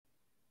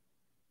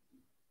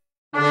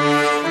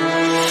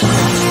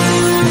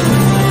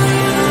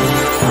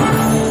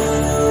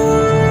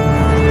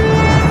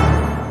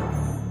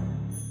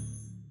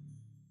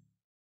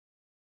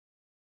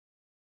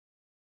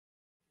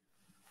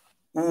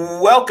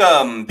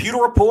Welcome, Pewter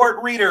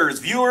Report readers,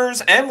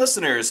 viewers, and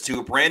listeners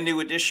to a brand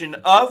new edition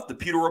of the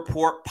Pewter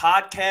Report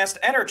podcast,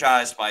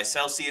 energized by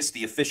Celsius,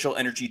 the official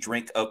energy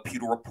drink of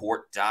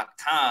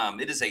pewterreport.com.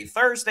 It is a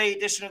Thursday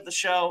edition of the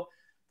show,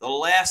 the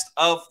last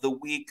of the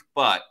week,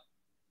 but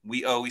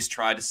we always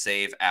try to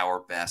save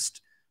our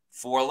best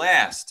for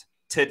last.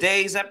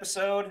 Today's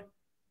episode,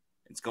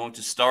 it's going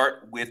to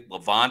start with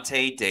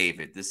Lavonte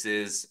David. This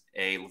is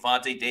a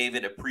Lavonte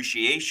David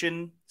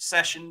appreciation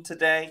session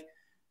today.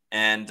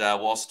 And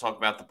we'll also talk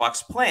about the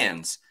Bucs'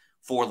 plans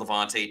for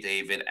Lavonte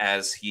David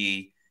as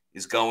he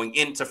is going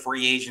into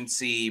free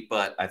agency.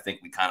 But I think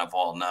we kind of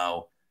all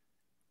know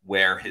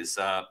where his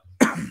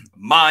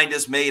mind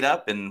is made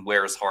up and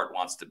where his heart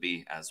wants to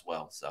be as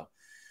well. So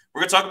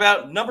we're going to talk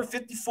about number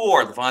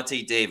 54,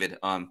 Lavonte David,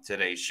 on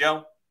today's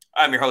show.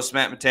 I'm your host,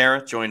 Matt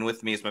Matera. Joined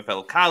with me is my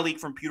fellow colleague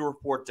from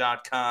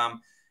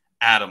pewterreport.com,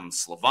 Adam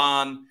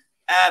Slavon.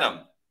 Adam,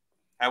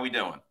 how we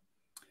doing?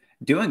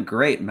 Doing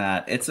great,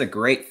 Matt. It's a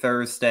great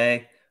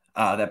Thursday.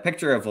 That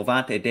picture of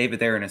Lavonte David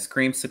there in his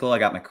creamsicle. I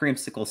got my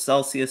creamsicle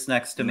Celsius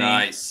next to me.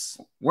 Nice.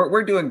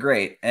 We're doing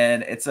great,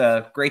 and it's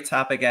a great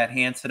topic at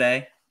hand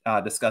today,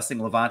 discussing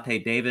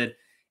Lavonte David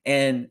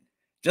and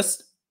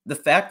just the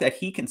fact that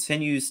he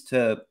continues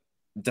to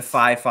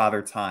defy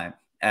Father Time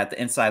at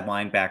the inside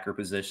linebacker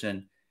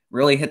position.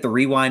 Really hit the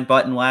rewind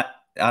button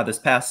this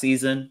past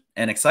season,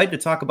 and excited to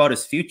talk about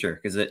his future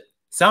because it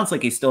sounds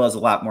like he still has a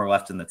lot more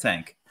left in the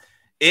tank.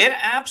 It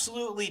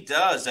absolutely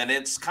does, and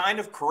it's kind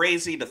of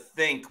crazy to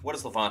think, what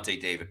has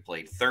Lavonte David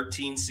played?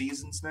 13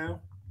 seasons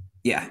now?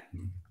 Yeah.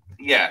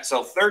 Yeah,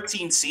 so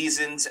 13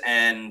 seasons,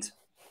 and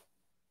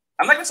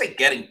I'm not going to say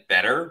getting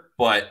better,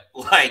 but,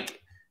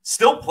 like,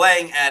 still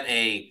playing at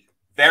a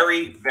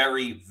very,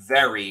 very,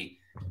 very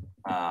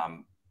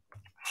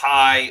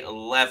high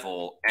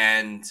level,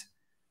 and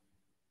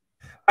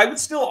I would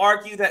still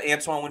argue that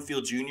Antoine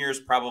Winfield Jr. is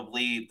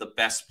probably the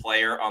best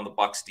player on the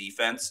Bucs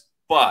defense,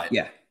 but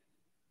yeah.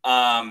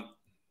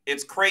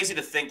 It's crazy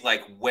to think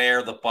like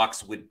where the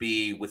Bucs would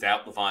be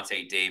without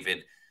Lavonte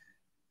David.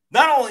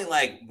 Not only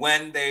like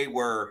when they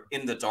were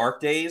in the dark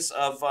days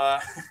of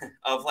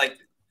like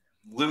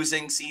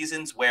losing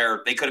seasons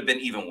where they could have been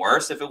even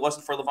worse if it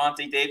wasn't for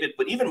Lavonte David,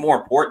 but even more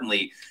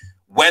importantly,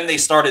 when they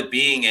started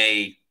being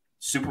a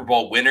Super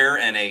Bowl winner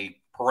and a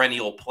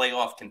perennial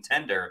playoff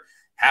contender,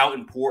 how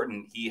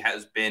important he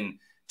has been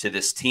to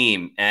this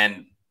team.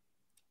 And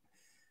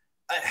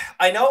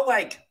I know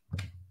like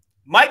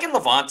Mike and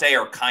Lavonte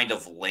are kind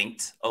of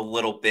linked a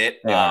little bit.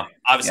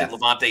 Obviously, yeah.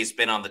 Lavante's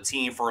been on the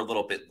team for a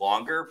little bit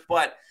longer,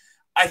 but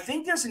I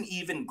think there's an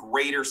even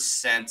greater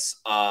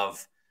sense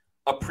of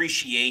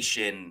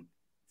appreciation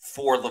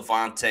for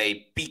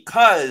Lavonte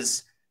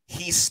because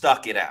he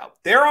stuck it out.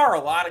 There are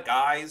a lot of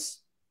guys,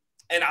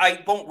 and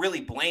I won't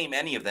really blame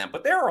any of them,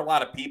 but there are a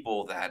lot of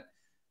people that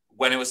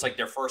when it was like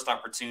their first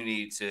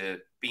opportunity to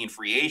be in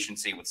free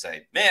agency would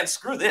say, man,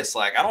 screw this.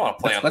 Like, I don't want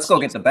to play on Let's go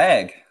get the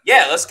bag.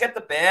 Yeah, let's get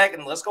the bag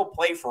and let's go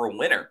play for a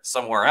winner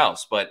somewhere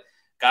else. But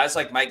guys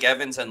like Mike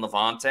Evans and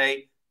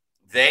Lavonte,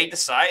 they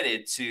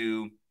decided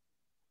to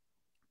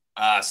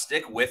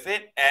stick with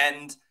it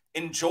and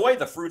enjoy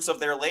the fruits of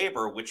their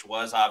labor, which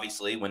was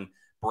obviously when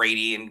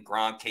Brady and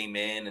Gronk came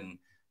in and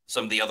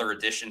some of the other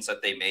additions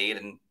that they made,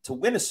 and to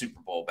win a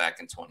Super Bowl back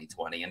in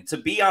 2020 and to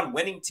be on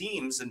winning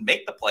teams and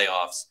make the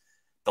playoffs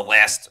the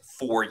last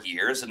 4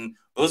 years. And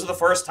those are the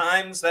first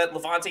times that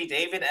Lavonte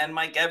David and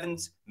Mike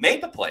Evans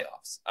made the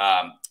playoffs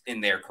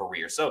in their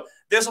career. So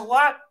there's a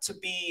lot to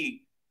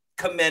be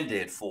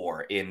commended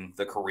for in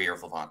the career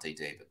of Lavonte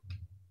David.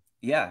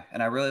 Yeah,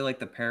 and I really like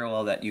the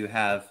parallel that you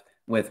have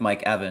with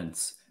Mike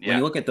Evans. Yeah. When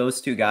you look at those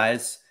two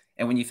guys,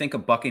 and when you think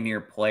of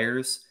Buccaneer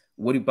players,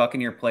 what do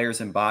Buccaneer players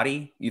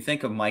embody? You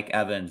think of Mike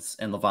Evans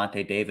and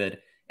Lavonte David.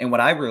 And what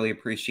I really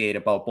appreciate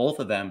about both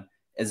of them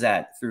is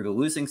that through the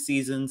losing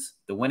seasons,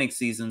 the winning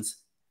seasons,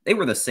 they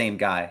were the same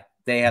guy.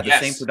 They had the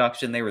same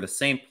production. They were the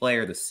same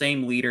player, the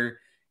same leader,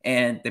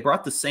 and they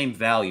brought the same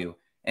value.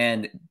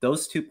 And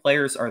those two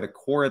players are the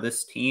core of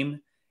this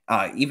team,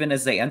 even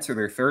as they enter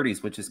their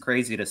 30s, which is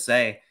crazy to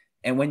say.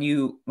 And when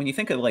you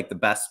think of like the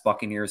best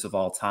Buccaneers of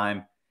all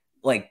time,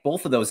 like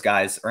both of those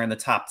guys are in the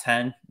top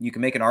 10. You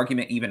can make an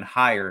argument even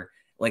higher.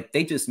 Like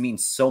they just mean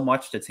so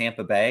much to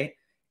Tampa Bay.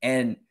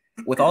 And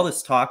with all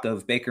this talk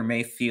of Baker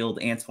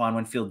Mayfield, Antoine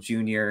Winfield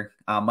Jr.,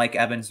 Mike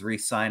Evans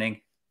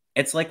re-signing,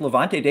 it's like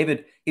Lavonte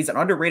David, he's an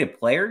underrated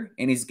player,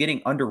 and he's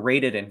getting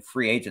underrated in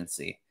free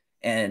agency.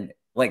 And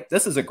like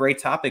this is a great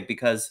topic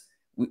because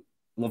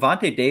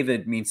Lavonte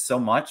David means so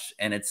much,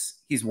 and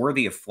he's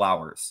worthy of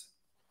flowers.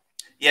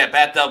 Yeah,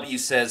 Bat W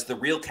says the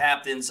real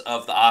captains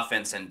of the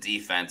offense and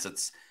defense.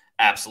 It's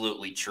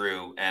absolutely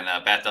true. And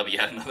Bat W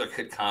had another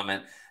good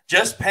comment.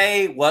 Just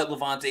pay what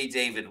Lavonte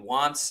David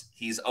wants.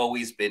 He's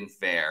always been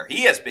fair.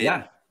 He has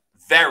been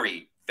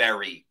very,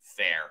 very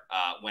fair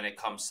when it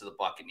comes to the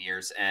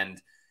Buccaneers.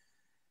 And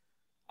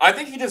I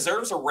think he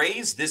deserves a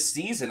raise this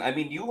season. I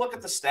mean, you look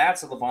at the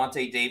stats that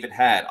Lavonte David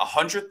had: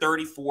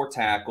 134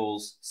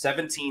 tackles,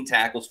 17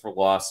 tackles for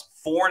loss,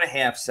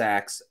 4.5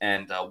 sacks,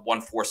 and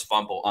 1 forced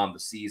fumble on the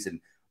season.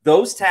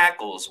 Those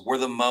tackles were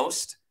the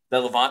most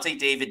that Lavonte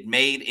David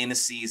made in a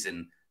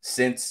season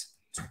since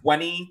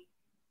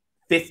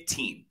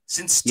 2015.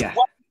 Since Yeah.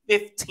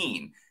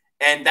 2015.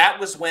 And that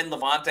was when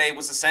Lavonte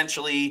was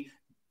essentially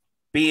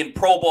being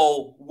Pro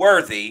Bowl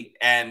worthy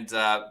and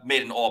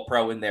made an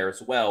All-Pro in there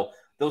as well.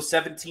 Those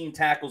 17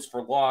 tackles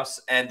for loss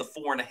and the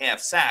 4.5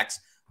 sacks,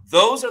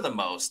 those are the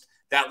most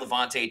that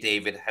Lavonte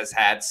David has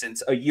had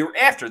since a year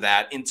after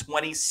that in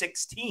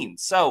 2016.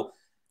 So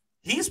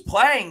he's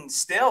playing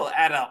still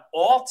at an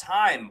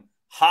all-time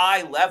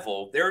high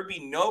level. There would be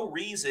no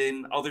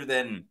reason other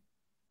than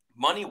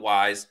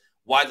money-wise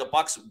why the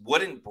Bucs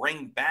wouldn't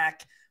bring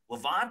back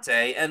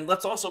Lavonte. And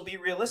let's also be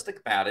realistic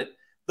about it.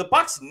 The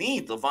Bucs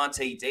need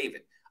Lavonte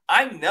David.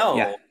 I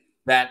know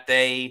that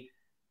they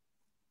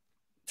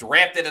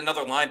drafted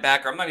another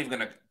linebacker. I'm not even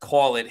going to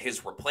call it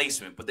his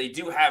replacement, but they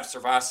do have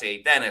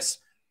Servassier Dennis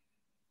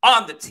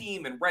on the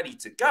team and ready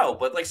to go.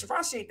 But like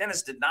Servassier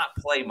Dennis did not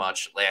play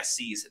much last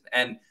season.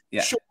 And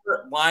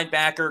sure,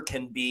 linebacker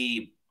can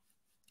be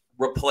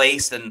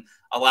replaced, and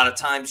a lot of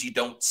times you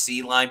don't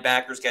see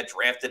linebackers get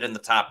drafted in the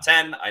top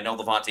 10. I know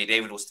Lavonte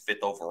David was the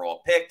 5th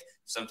overall pick.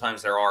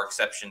 Sometimes there are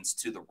exceptions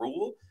to the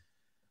rule.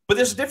 But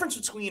there's a difference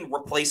between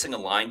replacing a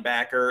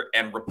linebacker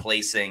and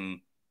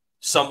replacing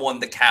someone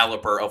the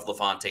caliber of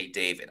Lavonte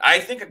David. I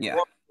think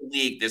across the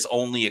league, there's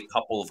only a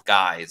couple of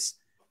guys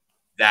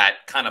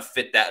that kind of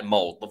fit that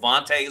mold.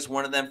 Lavonte is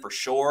one of them for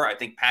sure. I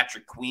think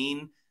Patrick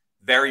Queen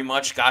very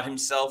much got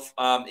himself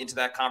into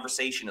that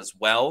conversation as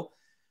well.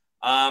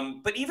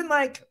 But even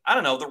like, I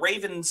don't know, the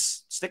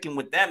Ravens, sticking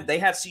with them, they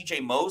had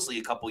C.J. Mosley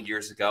a couple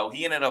years ago.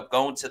 He ended up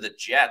going to the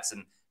Jets,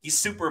 and he's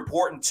super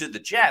important to the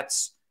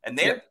Jets and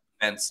their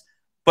defense.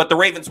 But the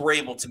Ravens were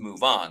able to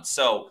move on.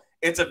 So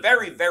it's a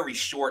very, very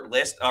short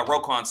list.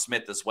 Roquan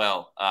Smith as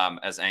well,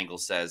 as Angle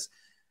says.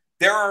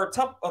 There are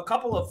a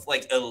couple of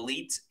like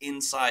elite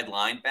inside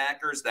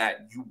linebackers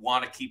that you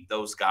want to keep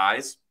those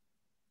guys.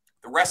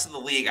 The rest of the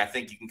league, I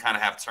think you can kind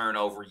of have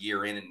turnover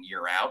year in and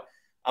year out.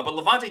 But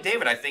Lavonte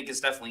David, I think,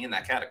 is definitely in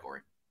that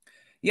category.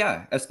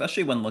 Yeah,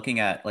 especially when looking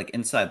at like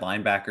inside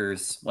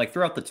linebackers, like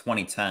throughout the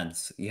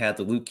 2010s, you had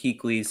the Luke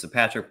Kuechly's, the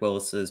Patrick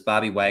Willis's,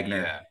 Bobby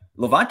Wagner. Yeah.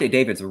 Lavonte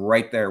David's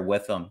right there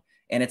with him.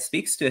 And it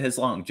speaks to his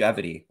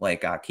longevity.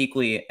 Like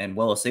Kuechly and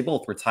Willis, they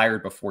both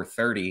retired before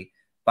 30.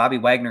 Bobby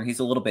Wagner, he's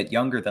a little bit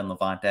younger than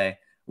Lavonte.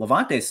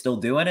 Lavante's still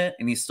doing it,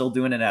 and he's still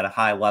doing it at a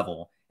high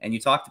level. And you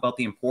talked about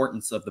the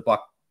importance of the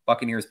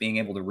Buccaneers being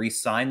able to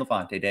re-sign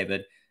Lavonte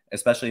David,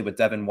 especially with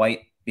Devin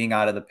White being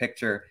out of the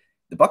picture.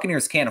 The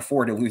Buccaneers can't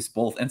afford to lose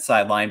both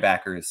inside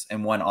linebackers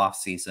in one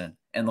offseason.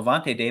 And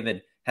Lavonte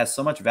David has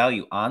so much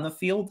value on the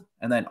field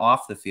and then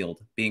off the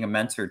field, being a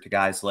mentor to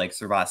guys like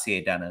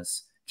Servassier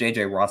Dennis,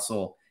 J.J.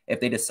 Russell. If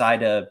they decide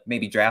to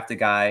maybe draft a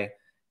guy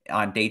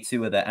on day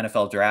 2 of the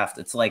NFL draft,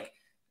 it's like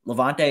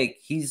Lavonte,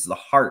 he's the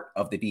heart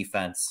of the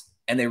defense,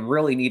 and they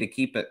really need to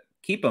keep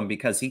him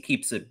because he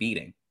keeps it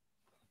beating.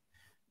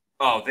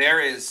 Oh, there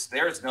is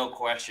no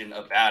question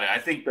about it. I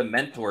think the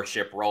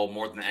mentorship role,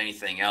 more than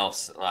anything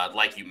else,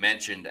 like you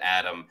mentioned,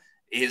 Adam,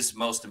 is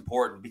most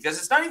important because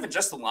it's not even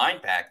just the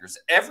linebackers.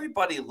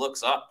 Everybody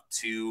looks up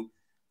to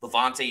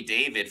Lavonte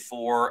David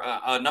for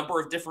a number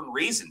of different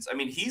reasons. I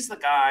mean, he's the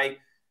guy,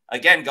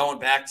 again, going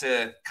back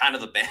to kind of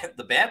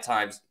the bad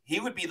times, he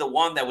would be the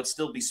one that would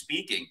still be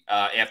speaking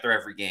after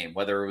every game,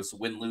 whether it was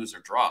win, lose, or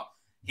draw.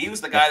 He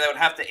was the guy that would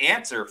have to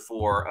answer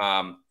for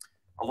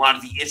a lot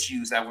of the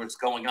issues that was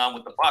going on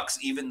with the Bucs,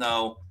 even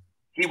though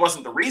he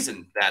wasn't the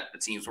reason that the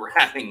teams were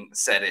having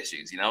said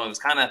issues. You know, it was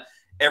kind of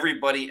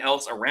everybody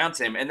else around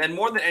him. And then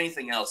more than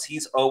anything else,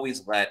 he's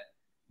always let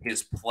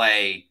his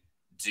play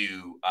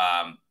do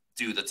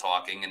the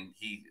talking, and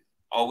he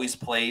always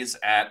plays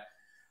at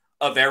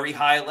a very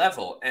high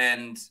level.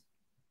 And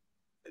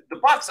the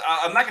Bucs,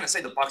 I'm not going to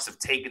say the Bucs have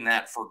taken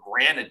that for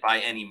granted by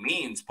any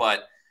means,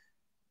 but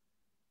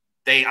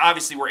they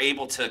obviously were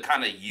able to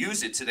kind of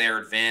use it to their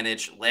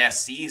advantage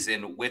last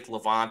season with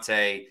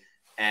Lavonte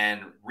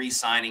and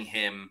re-signing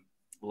him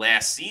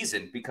last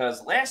season,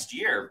 because last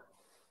year,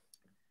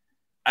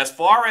 as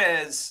far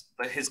as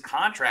his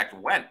contract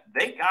went,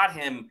 they got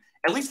him,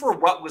 at least for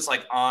what was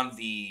like on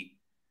the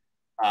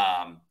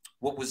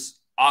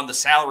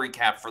salary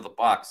cap for the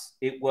Bucs,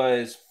 it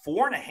was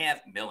 $4.5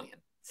 million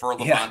for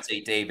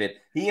Lavonte David.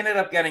 He ended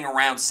up getting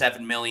around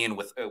 $7 million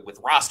with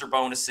roster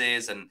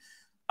bonuses and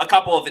a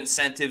couple of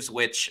incentives,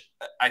 which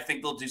I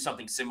think they'll do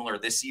something similar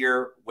this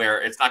year, where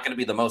it's not going to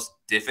be the most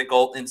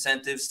difficult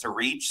incentives to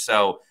reach.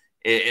 So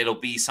it'll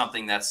be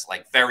something that's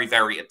like very,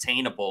 very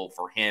attainable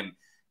for him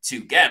to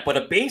get. But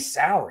a base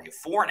salary of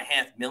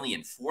 $4.5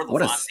 million for Lavonte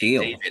What a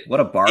steal. David, what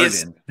a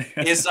bargain.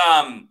 is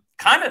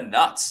kind of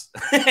nuts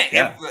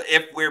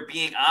if we're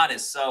being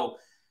honest. So,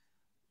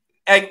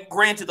 and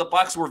granted, the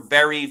Bucs were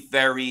very,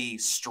 very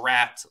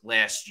strapped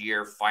last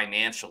year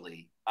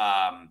financially.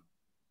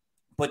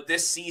 But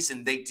this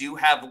season, they do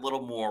have a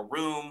little more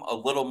room, a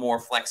little more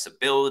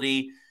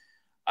flexibility.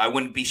 I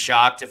wouldn't be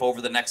shocked if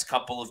over the next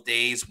couple of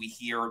days we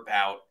hear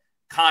about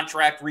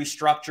contract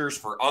restructures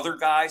for other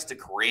guys to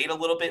create a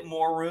little bit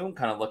more room,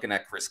 kind of looking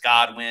at Chris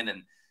Godwin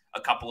and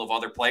a couple of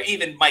other players,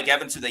 even Mike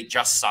Evans, who they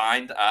just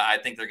signed. I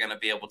think they're going to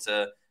be able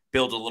to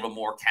build a little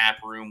more cap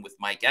room with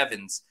Mike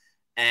Evans.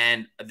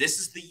 And this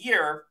is the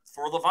year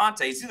for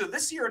Lavonte. It's either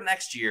this year or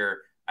next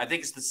year. I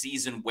think it's the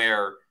season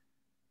where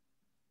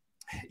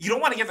you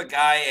don't want to give a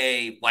guy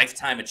a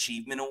lifetime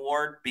achievement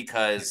award,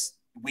 because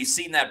we've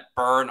seen that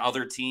burn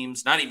other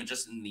teams, not even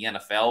just in the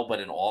NFL, but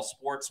in all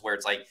sports, where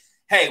it's like,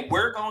 hey,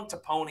 we're going to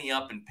pony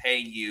up and pay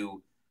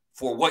you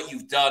for what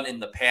you've done in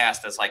the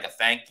past as like a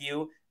thank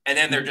you. And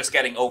then they're just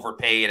getting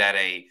overpaid at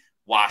a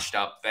washed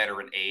up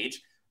veteran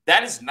age.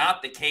 That is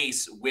not the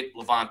case with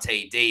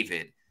Lavonte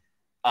David.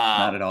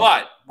 Not at all.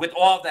 But with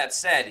all of that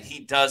said, he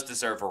does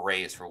deserve a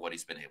raise for what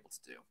he's been able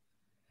to do.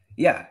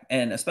 Yeah,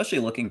 and especially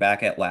looking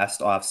back at last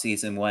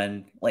offseason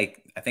when,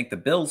 like, I think the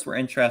Bills were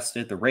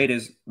interested, the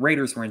Raiders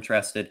were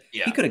interested.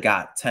 Yeah. He could have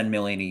got $10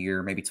 million a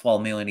year, maybe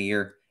 $12 million a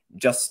year,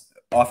 just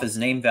off his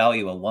name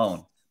value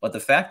alone. But the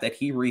fact that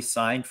he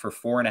re-signed for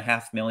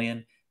 $4.5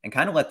 million and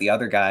kind of let the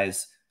other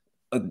guys,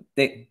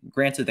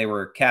 granted they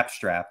were cap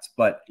strapped,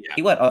 but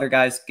he let other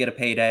guys get a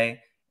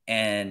payday,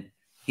 and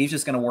he's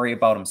just going to worry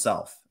about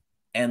himself.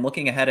 And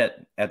looking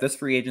ahead at this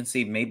free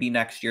agency, maybe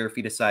next year if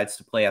he decides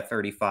to play at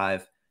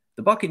 35,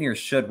 the Buccaneers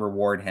should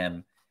reward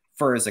him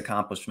for his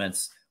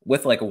accomplishments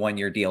with like a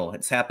one-year deal.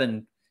 It's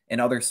happened in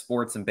other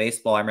sports and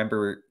baseball. I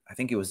remember, I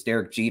think it was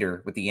Derek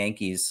Jeter with the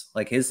Yankees,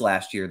 like his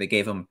last year, they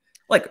gave him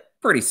like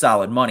pretty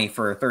solid money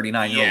for a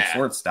 39-year-old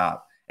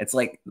shortstop. It's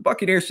like the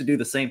Buccaneers should do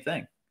the same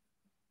thing.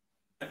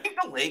 I think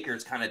the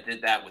Lakers kind of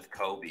did that with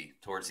Kobe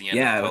towards the end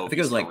of Kobe's I think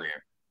it was career.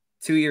 Like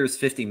 2 years,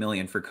 $50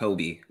 million for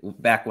Kobe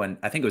back when,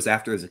 I think it was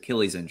after his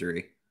Achilles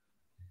injury.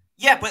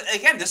 Yeah, but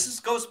again,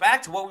 goes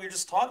back to what we were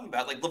just talking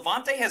about. Like,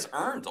 Lavonte has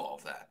earned all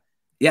of that.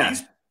 Yeah.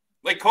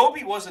 Like,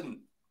 Kobe wasn't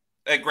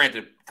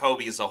granted,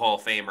 Kobe is a Hall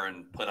of Famer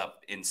and put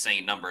up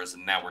insane numbers,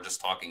 and now we're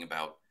just talking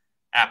about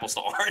apples to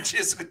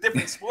oranges with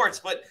different sports.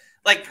 But,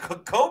 like,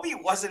 Kobe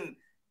wasn't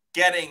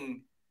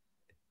getting,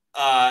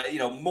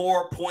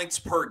 more points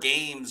per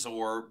games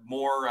or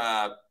more,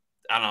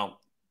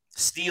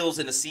 steals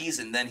in a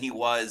season than he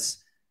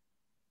was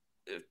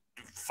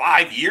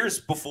 5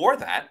 years before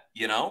that,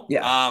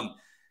 Yeah.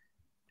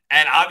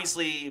 And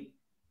obviously,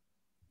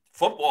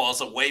 football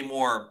is a way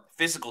more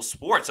physical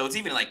sport. So it's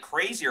even like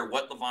crazier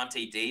what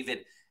Lavonte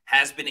David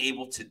has been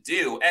able to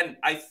do. And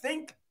I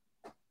think,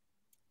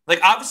 like,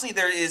 obviously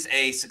there is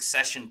a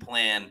succession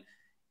plan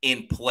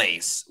in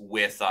place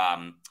with,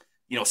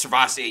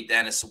 Servassier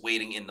Dennis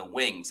waiting in the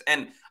wings.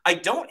 And I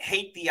don't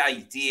hate the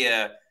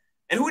idea.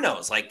 And who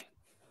knows? Like,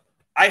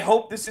 I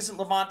hope this isn't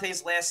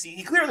Lavonte's last season.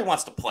 He clearly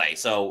wants to play.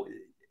 So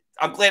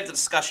I'm glad the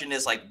discussion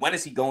is like, when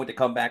is he going to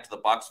come back to the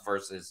Bucs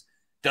versus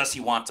does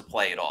he want to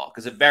play at all?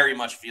 Because it very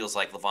much feels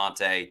like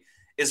Lavonte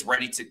is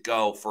ready to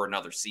go for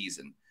another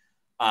season.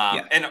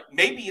 And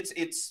maybe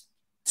it's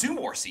 2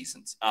 more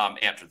seasons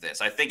after this.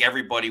 I think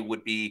everybody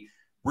would be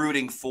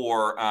rooting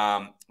for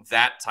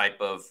that type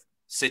of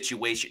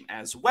situation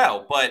as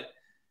well. But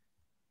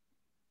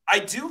I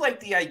do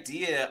like the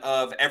idea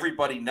of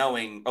everybody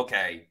knowing,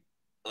 okay,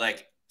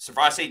 like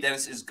Servassier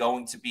Dennis is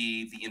going to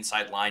be the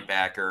inside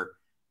linebacker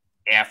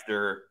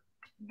after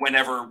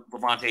whenever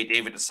Lavonte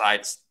David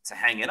decides to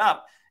hang it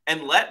up,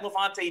 and let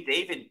Lavonte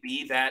David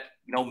be that,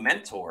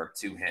 mentor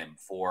to him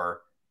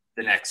for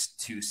the next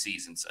 2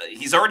 seasons.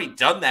 He's already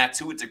done that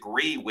to a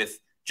degree with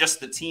just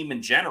the team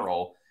in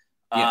general.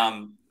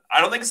 I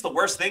don't think it's the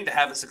worst thing to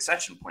have a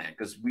succession plan,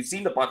 because we've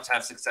seen the Bucs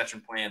have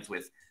succession plans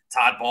with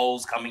Todd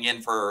Bowles coming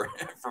in for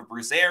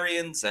Bruce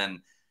Arians and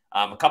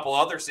a couple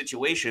other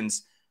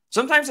situations.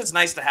 Sometimes it's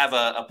nice to have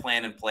a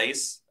plan in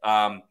place.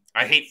 I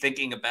hate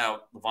thinking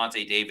about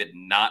Lavonte David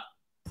not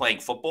playing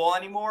football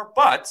anymore,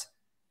 but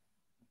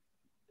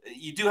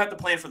you do have to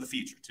plan for the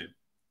future too.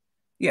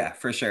 Yeah,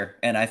 for sure.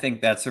 And I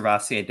think that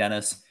Servassier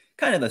Dennis,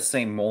 kind of the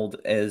same mold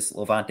as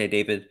Lavonte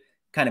David,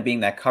 kind of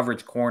being that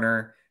coverage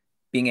corner,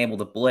 being able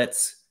to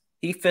blitz.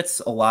 He fits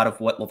a lot of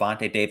what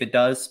Lavonte David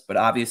does, but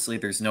obviously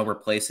there's no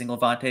replacing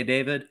Lavonte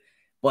David.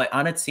 But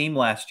on a team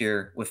last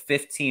year with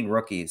 15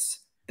 rookies,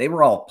 they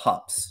were all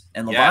pups.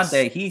 And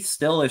Lavonte, he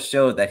still has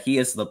showed that he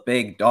is the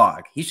big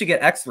dog. He should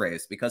get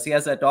x-rays because he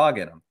has that dog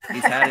in him.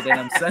 He's had it in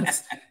him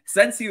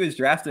since he was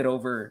drafted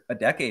over a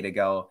decade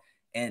ago.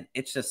 And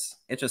it's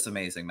just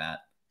amazing, Matt,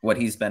 what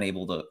he's been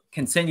able to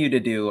continue to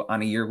do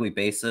on a yearly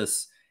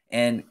basis.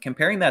 And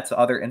comparing that to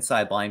other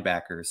inside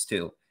linebackers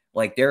too,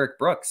 like Derek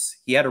Brooks,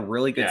 he had a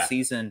really good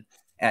season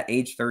at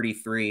age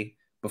 33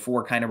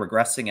 before kind of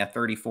regressing at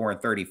 34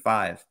 and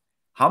 35.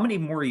 How many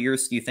more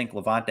years do you think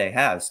Lavonte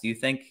has? Do you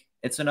think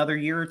it's another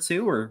year or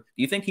 2, or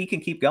do you think he can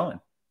keep going?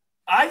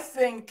 I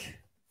think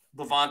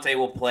Lavonte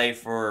will play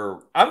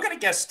for, I'm going to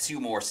guess 2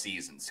 more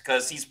seasons,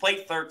 because he's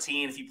played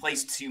 13. If he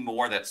plays 2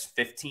 more, that's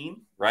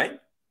 15,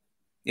 right?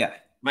 Yeah.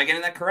 Am I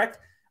getting that correct?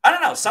 I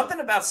don't know. Something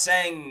about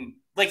saying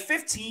like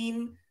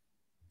 15,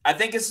 I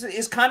think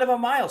is kind of a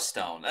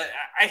milestone.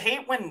 I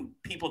hate when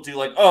people do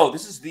like, oh,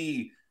 this is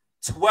the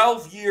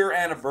 12-year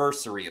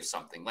anniversary of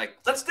something. Like,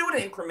 let's do it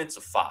in increments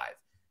of 5.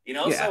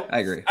 So I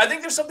agree. I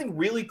think there's something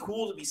really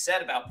cool to be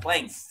said about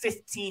playing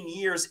 15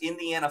 years in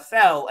the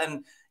NFL.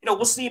 And,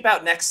 we'll see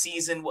about next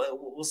season.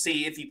 We'll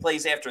see if he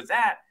plays after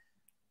that.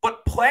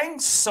 But playing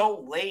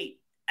so late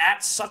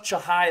at such a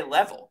high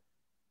level,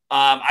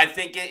 I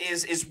think it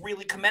is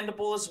really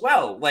commendable as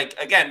well. Like,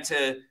 again,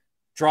 to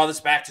draw this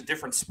back to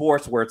different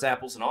sports where it's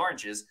apples and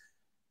oranges,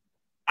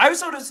 I always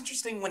thought it was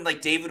interesting when,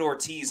 like, David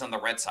Ortiz on the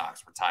Red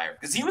Sox retired,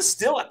 because he was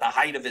still at the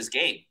height of his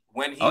game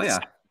when he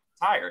decided to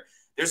retire.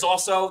 There's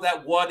also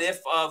that what if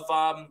of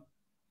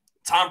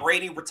Tom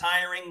Brady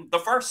retiring the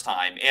first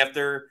time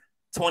after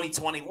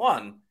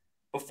 2021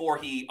 before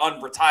he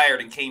unretired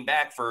and came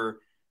back for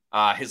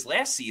his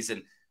last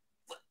season.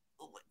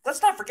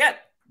 Let's not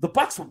forget, the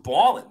Bucs were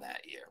balling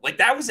that year. Like,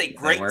 that was a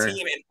great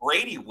team, and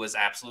Brady was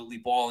absolutely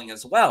balling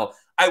as well.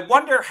 I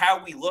wonder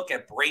how we look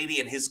at Brady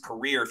and his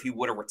career if he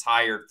would have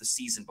retired the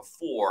season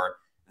before,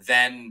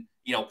 then,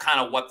 kind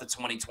of what the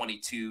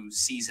 2022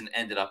 season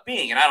ended up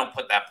being. And I don't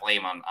put that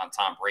blame on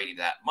Tom Brady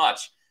that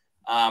much.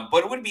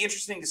 But it would be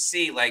interesting to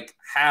see, like,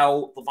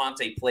 how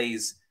Lavonte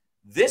plays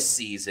this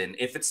season.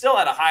 If it's still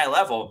at a high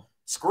level,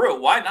 screw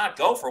it. Why not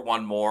go for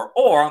one more?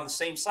 Or on the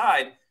same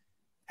side,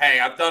 hey,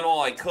 I've done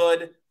all I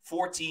could.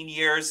 14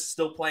 years,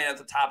 still playing at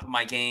the top of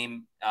my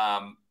game.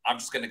 I'm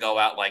just going to go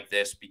out like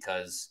this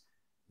because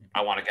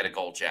I want to get a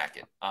gold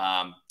jacket.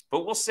 But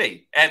we'll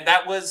see. And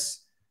that was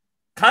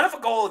kind of a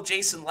goal of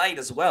Jason Light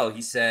as well.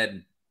 He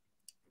said,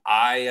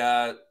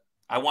 I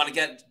want to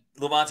get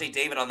Lavonte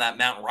David on that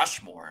Mount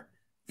Rushmore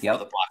for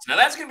the Bucs. Now,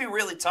 that's going to be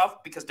really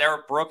tough because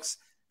Derek Brooks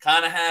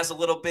kind of has a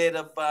little bit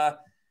of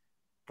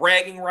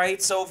bragging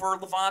rights over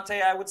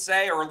Lavonte, I would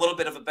say, or a little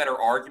bit of a better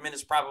argument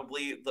is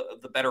probably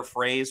the better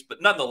phrase.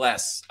 But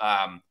nonetheless,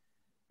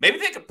 maybe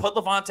they could put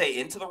Lavonte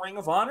into the Ring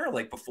of Honor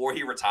like before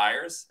he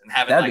retires and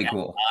have it like a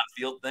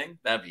on-field thing.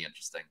 That'd be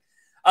interesting.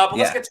 But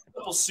let's get to a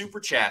couple super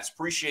chats.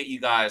 Appreciate you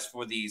guys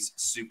for these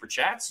super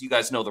chats. You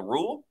guys know the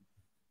rule.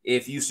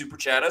 If you super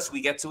chat us,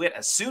 we get to it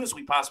as soon as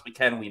we possibly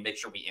can. We make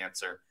sure we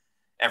answer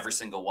every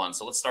single one.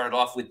 So let's start it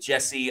off with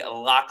Jesse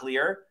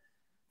Locklear.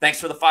 Thanks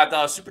for the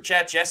 $5 super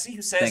chat, Jesse,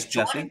 who says,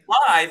 join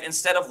live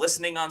instead of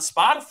listening on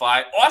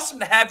Spotify. Awesome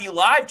to have you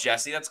live,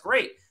 Jesse. That's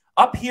great.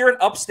 Up here in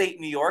upstate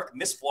New York,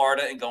 miss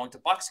Florida, and going to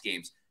Bucs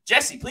games.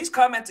 Jesse, please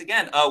comment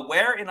again.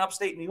 Where in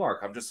upstate New York?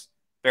 I'm just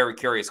very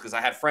curious because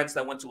I had friends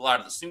that went to a lot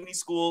of the SUNY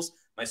schools.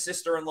 My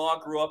sister-in-law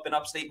grew up in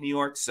upstate New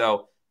York.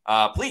 So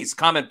please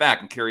comment back.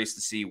 I'm curious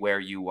to see where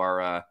you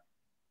are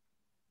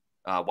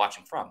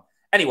watching from.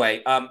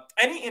 Anyway,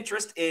 any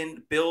interest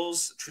in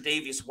Bills'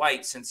 Tre'Davious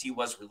White since he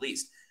was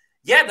released?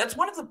 Yeah, that's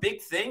one of the big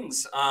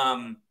things.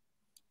 The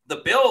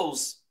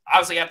Bills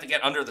obviously have to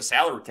get under the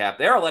salary cap.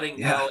 They're letting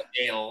go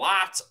a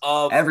lot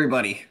of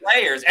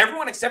players,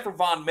 everyone except for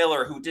Von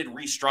Miller, who did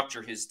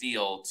restructure his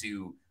deal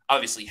to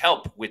obviously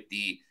help with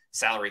the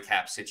salary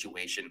cap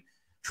situation.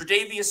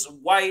 Tre'Davious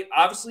White,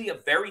 obviously a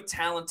very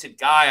talented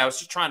guy. I was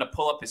just trying to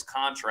pull up his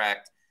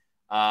contract.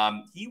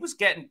 He was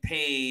getting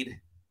paid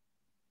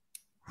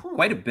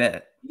quite a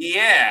bit.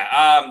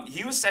 Yeah,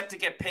 he was set to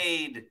get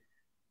paid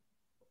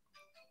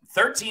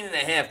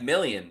 $13.5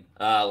 million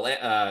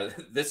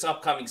this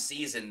upcoming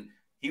season.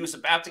 He was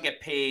about to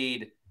get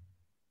paid.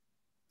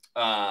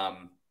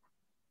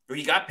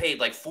 He got paid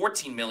like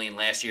 $14 million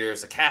last year. It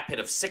was a cap hit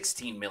of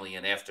 $16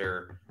 million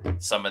after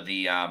some of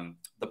the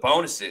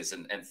bonuses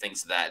and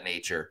things of that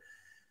nature.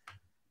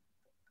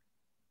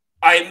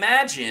 I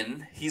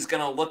imagine he's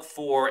going to look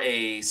for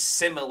a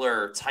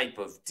similar type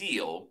of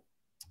deal.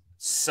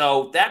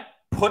 So that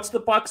puts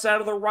the Bucs out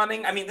of the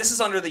running. I mean, this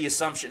is under the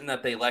assumption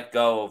that they let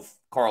go of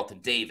Carlton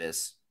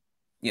Davis.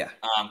 Yeah.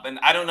 And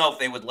I don't know if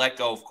they would let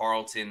go of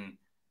Carlton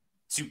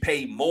to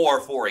pay more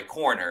for a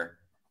corner.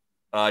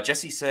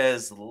 Jesse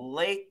says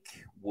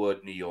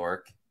Lakewood, New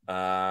York.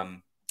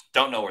 Don't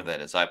know where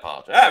that is. I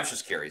apologize. I was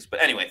just curious.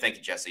 But anyway, thank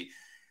you, Jesse.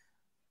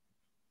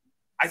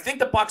 I think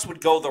the Bucs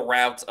would go the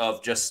route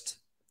of just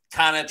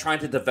kind of trying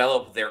to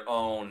develop their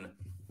own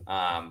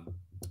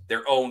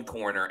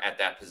corner at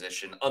that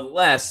position,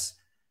 unless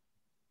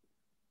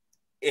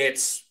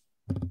it's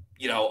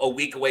a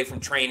week away from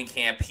training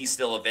camp, he's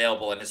still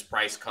available, and his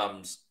price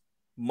comes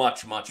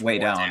much way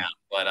more down.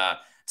 But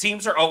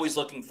teams are always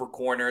looking for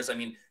corners. I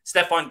mean,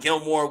 Stephon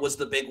Gilmore was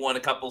the big one a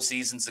couple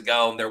seasons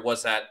ago, and there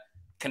was that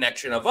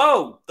connection of,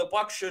 the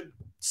Bucs should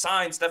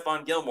sign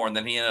Stephon Gilmore, and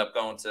then he ended up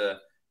going to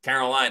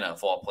Carolina,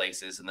 of all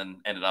places, and then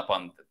ended up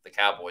on the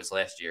Cowboys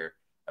last year.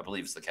 I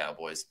believe it's the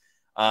Cowboys.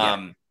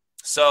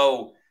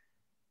 So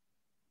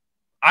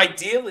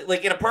ideally,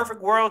 like in a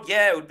perfect world,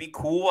 it would be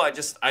cool.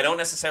 I don't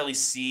necessarily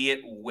see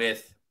it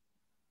with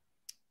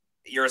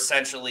you're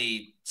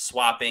essentially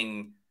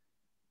swapping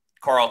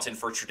Carlton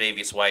for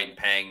Tre'Davious White and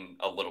paying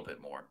a little bit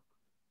more.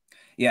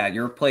 Yeah,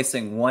 you're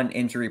replacing one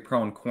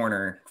injury-prone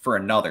corner for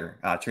another.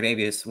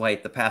 Tre'Davious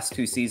White, the past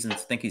 2 seasons, I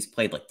think he's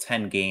played like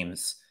 10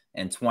 games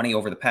and 20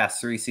 over the past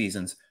 3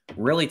 seasons.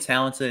 Really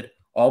talented,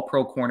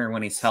 all-pro corner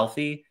when he's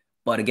healthy.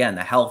 But again,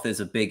 the health is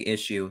a big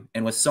issue.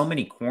 And with so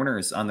many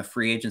corners on the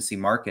free agency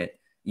market,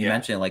 you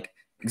mentioned like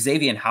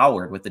Xavier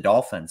Howard with the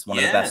Dolphins, one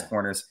of the best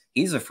corners.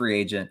 He's a free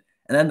agent.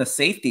 And then the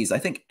safeties, I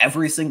think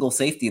every single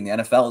safety in the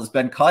NFL has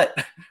been cut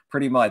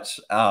pretty much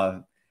over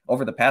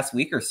over the past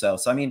week or so.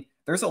 So, I mean,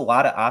 there's a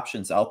lot of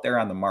options out there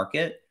on the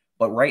market.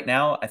 But right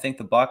now, I think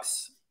the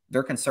Bucs,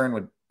 their concern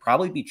would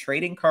probably be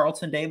trading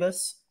Carlton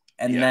Davis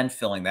and then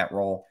filling that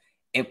role.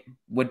 It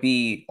would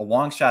be a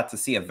long shot to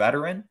see a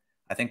veteran.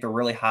 I think they're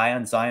really high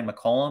on Zion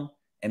McCollum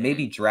and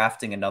maybe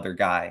drafting another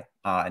guy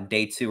on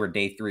day 2 or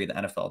day 3 of the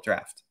NFL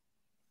draft.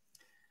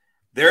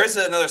 There is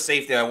another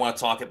safety I want to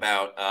talk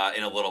about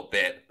in a little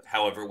bit.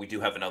 However, we do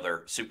have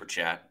another super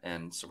chat,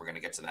 and so we're going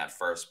to get to that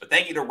first. But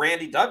thank you to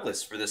Randy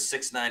Douglas for this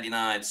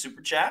 $6.99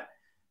 super chat,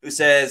 who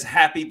says,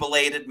 happy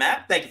belated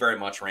Matt. Thank you very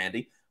much,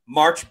 Randy.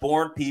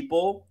 March-born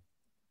people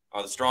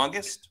are the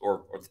strongest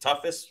or the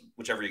toughest,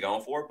 whichever you're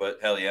going for. But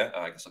hell yeah,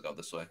 I guess I'll go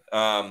this way.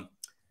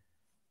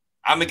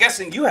 I'm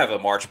guessing you have a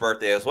March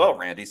birthday as well,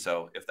 Randy.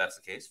 So if that's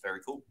the case, very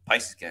cool.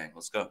 Pisces gang,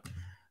 let's go.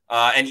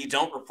 And you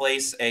don't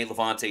replace a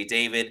Lavonte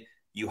David.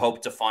 You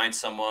hope to find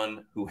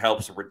someone who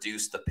helps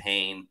reduce the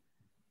pain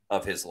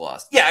of his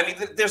loss. Yeah, I mean,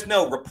 there's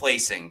no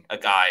replacing a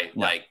guy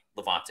like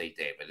Lavonte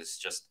David. It's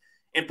just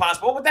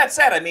impossible. With that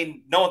said, I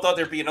mean, no one thought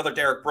there'd be another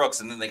Derek Brooks,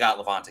 and then they got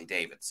Lavonte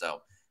David.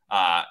 So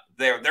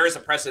there is a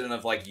precedent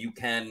of, like, you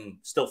can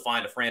still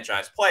find a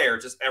franchise player,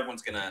 just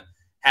everyone's going to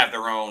have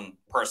their own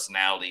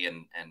personality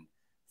and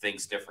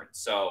things different.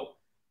 So,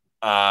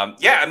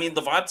 yeah, I mean,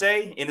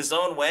 Lavonte, in his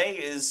own way,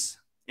 is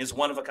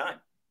one of a kind.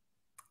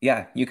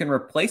 Yeah, you can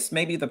replace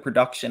maybe the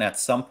production at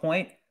some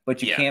point,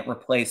 but you can't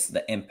replace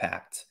the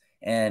impact.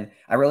 And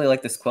I really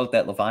like this quote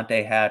that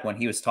Lavonte had when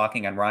he was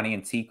talking on Ronnie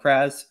and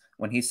T-Kraz,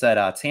 when he said,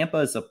 Tampa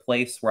is a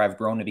place where I've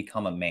grown to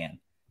become a man.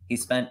 He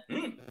spent,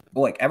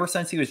 like, ever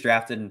since he was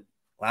drafted,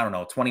 I don't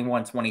know,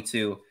 21,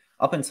 22,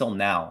 up until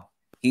now,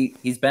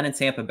 he's been in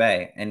Tampa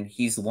Bay, and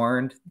he's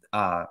learned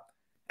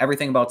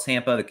everything about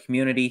Tampa, the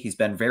community. He's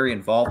been very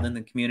involved in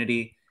the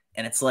community.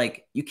 And it's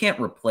like, you can't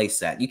replace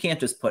that. You can't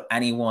just put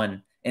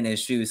anyone in his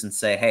shoes and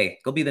say, hey,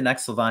 go be the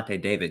next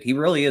Lavonte David. He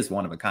really is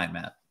one of a kind,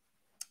 Matt.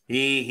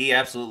 He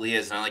absolutely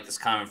is. And I like this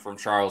comment from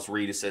Charles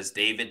Reed, who says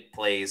David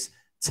plays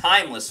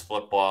timeless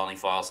football, and he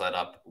follows that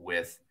up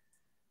with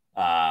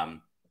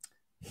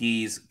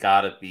he's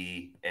got to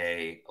be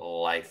a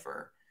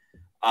lifer.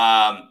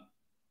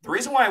 The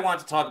reason why I want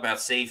to talk about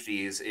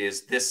safeties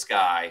is this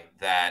guy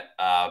that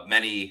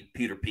many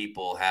Pewter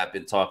people have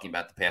been talking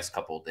about the past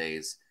couple of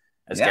days,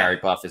 as Gary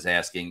Buff is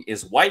asking,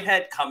 is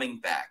Whitehead coming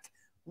back?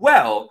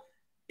 Well,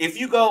 if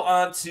you go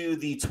onto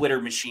the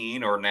Twitter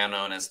machine, or now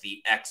known as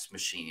the X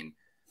machine,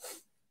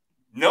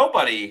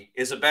 nobody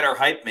is a better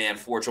hype man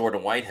for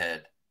Jordan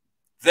Whitehead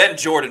than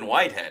Jordan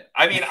Whitehead.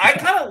 I mean, I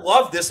kind of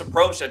love this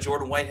approach that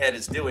Jordan Whitehead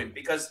is doing,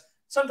 because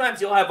sometimes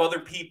you'll have other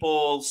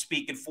people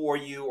speaking for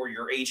you, or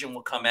your agent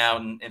will come out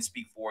and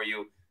speak for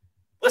you.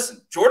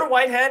 Listen, Jordan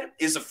Whitehead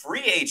is a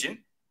free agent.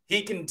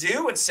 He can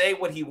do and say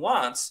what he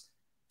wants.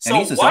 So and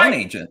he's his own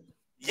agent.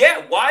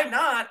 Yeah, why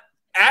not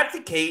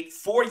advocate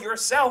for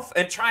yourself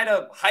and try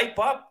to hype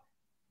up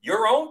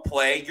your own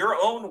play, your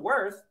own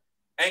worth,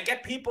 and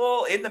get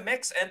people in the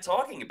mix and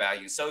talking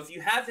about you? So if you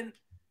haven't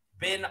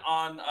been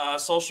on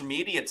social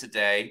media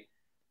today,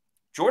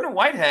 Jordan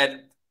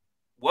Whitehead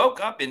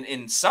woke up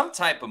in some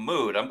type of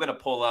mood. I'm going to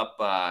pull up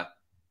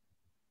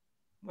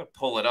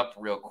it up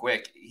real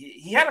quick.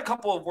 He had a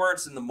couple of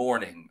words in the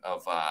morning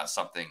of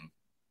something,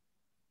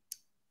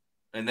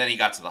 and then he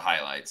got to the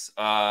highlights.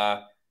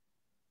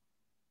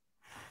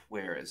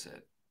 Where is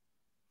it?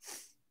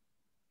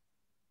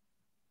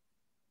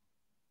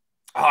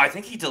 Oh, I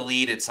think he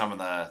deleted some of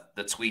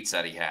the tweets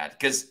that he had,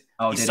 because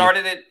he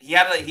started it. He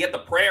had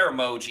the prayer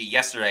emoji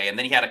yesterday, and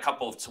then he had a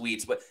couple of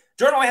tweets. But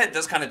Jordan Whitehead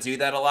does kind of do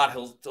that a lot.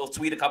 He'll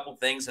tweet a couple of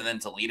things and then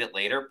delete it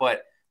later.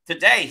 But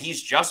today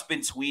he's just been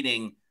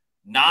tweeting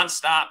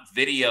nonstop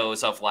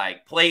videos of,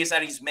 like, plays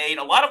that he's made.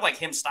 A lot of, like,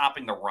 him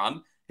stopping the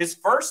run. His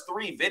first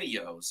 3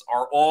 videos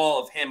are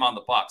all of him on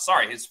the Bucs.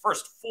 Sorry, his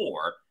first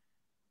 4.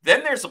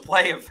 Then there's a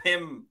play of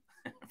him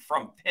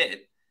from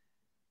Pitt,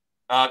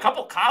 a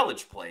couple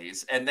college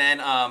plays, and then,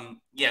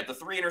 the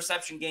 3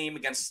 interception game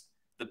against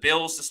the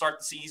Bills to start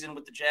the season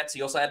with the Jets.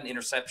 He also had an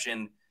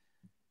interception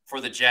for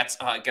the Jets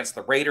against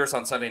the Raiders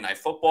on Sunday Night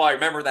Football. I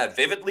remember that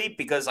vividly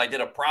because I did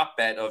a prop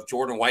bet of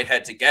Jordan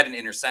Whitehead to get an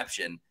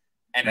interception,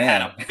 and it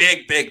had a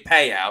big, big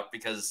payout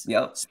because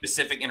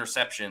specific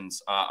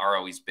interceptions are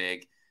always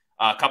big.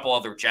 A couple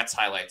other Jets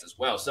highlights as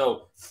well.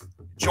 So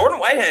Jordan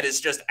Whitehead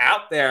is just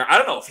out there. I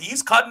don't know if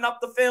he's cutting up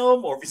the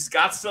film or if he's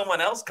got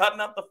someone else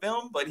cutting up the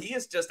film, but he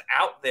is just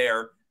out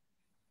there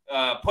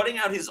putting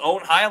out his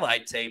own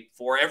highlight tape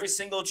for every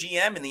single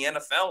GM in the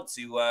NFL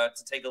to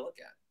take a look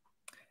at.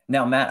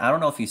 Now, Matt, I don't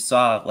know if you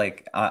saw,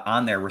 like,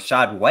 on there,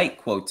 Rashad White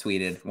quote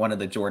tweeted one of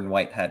the Jordan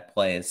Whitehead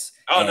plays.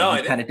 Oh, no,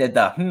 he kind of did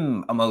the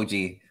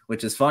emoji,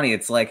 which is funny.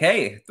 It's like,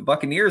 hey, the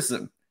Buccaneers,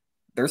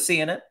 they're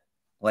seeing it.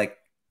 Like,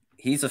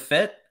 he's a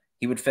fit.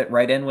 He would fit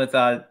right in with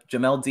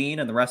Jamel Dean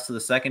and the rest of the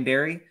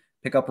secondary,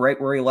 pick up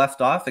right where he left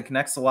off. It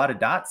connects a lot of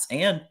dots,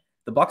 and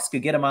the Bucs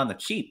could get him on the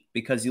cheap,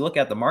 because you look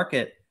at the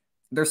market,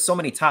 there's so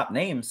many top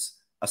names.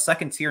 A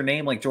second-tier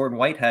name like Jordan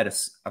Whitehead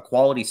is a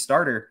quality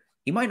starter.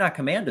 He might not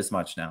command as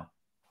much now.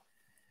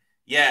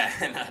 Yeah,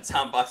 and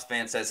Tom Bucs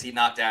fan says he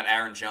knocked out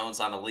Aaron Jones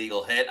on a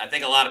legal hit. I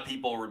think a lot of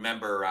people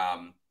remember,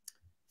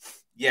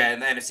 in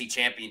the NFC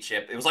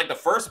Championship, it was like the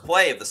first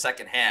play of the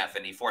second half,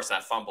 and he forced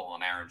that fumble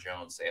on Aaron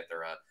Jones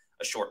after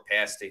a short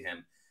pass to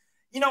him.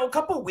 A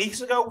couple of weeks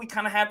ago, we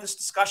kind of had this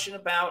discussion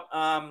about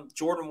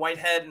Jordan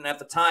Whitehead, and at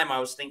the time, I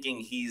was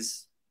thinking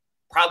he's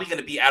probably going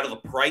to be out of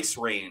the price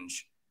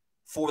range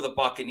for the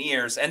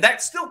Buccaneers, and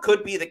that still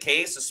could be the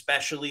case,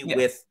 especially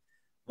with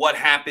what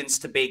happens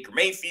to Baker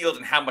Mayfield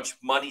and how much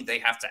money they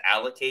have to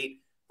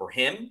allocate for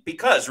him.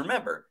 Because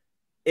remember,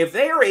 if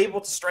they are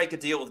able to strike a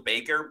deal with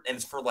Baker and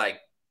it's for like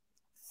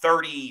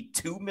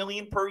 $32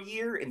 million per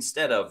year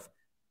instead of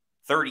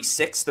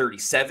 36,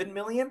 37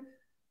 million,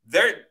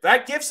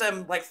 that gives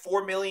them like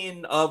 $4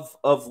 million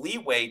of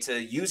leeway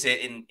to use it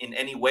in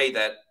any way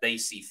that they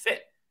see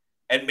fit.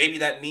 And maybe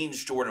that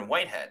means Jordan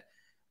Whitehead.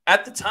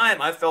 At the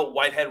time, I felt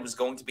Whitehead was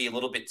going to be a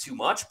little bit too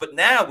much, but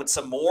now with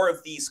some more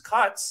of these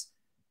cuts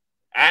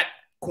at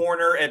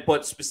corner,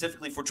 but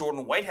specifically for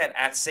Jordan Whitehead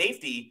at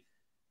safety,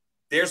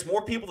 there's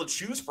more people to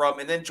choose from,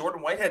 and then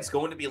Jordan Whitehead's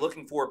going to be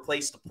looking for a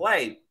place to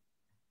play.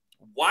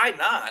 Why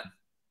not?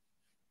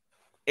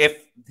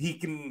 If he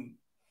can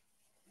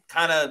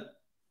kind of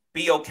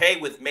be okay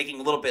with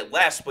making a little bit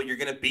less, but you're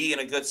going to be in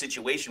a good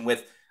situation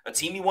with a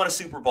team you won a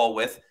Super Bowl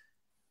with,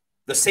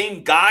 the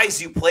same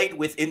guys you played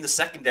with in the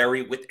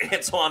secondary with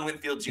Antoine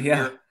Winfield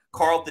Jr.,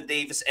 Carlton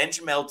Davis, and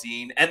Jamel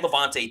Dean, and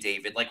Lavonte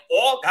David, like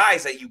all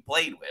guys that you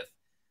played with.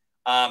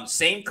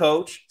 Same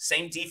coach,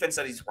 same defense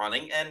that he's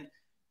running. And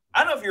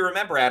I don't know if you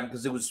remember, Adam,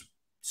 because it was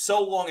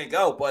so long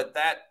ago, but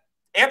that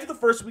after the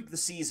first week of the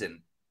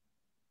season,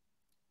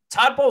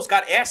 Todd Bowles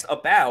got asked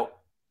about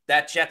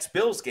that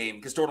Jets-Bills game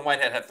because Jordan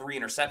Whitehead had 3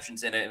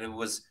 interceptions in it, and it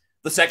was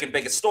the second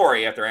biggest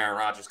story after Aaron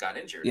Rodgers got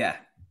injured. Yeah.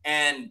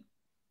 And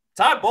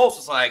Todd Bowles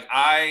was like,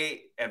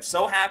 I am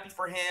so happy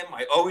for him.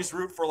 I always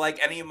root for like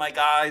any of my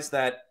guys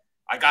that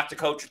I got to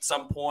coach at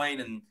some point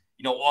and,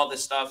 all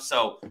this stuff.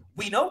 So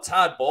we know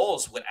Todd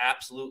Bowles would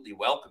absolutely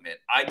welcome it.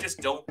 I just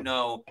don't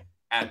know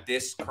at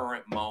this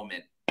current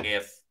moment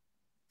if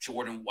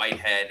Jordan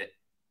Whitehead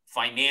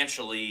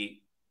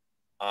financially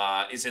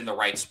is in the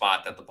right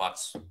spot that the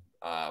Bucs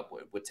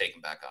would take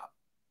him back up.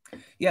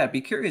 Yeah, I'd be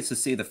curious to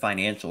see the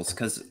financials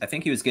because I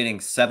think he was getting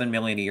 $7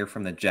 million a year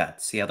from the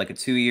Jets. He had like a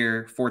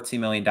 2-year, $14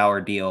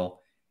 million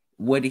deal.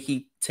 Would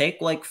he take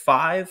like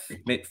 4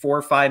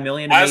 or 5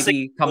 million and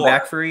maybe come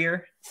back for a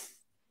year?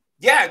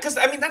 Yeah, because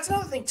I mean that's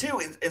another thing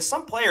too. In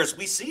some players,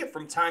 we see it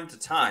from time to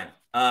time.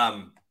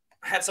 I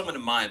had someone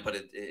in mind, but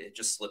it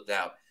just slipped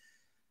out.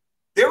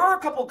 There are a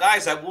couple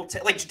guys that will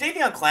take, like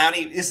Jadeveon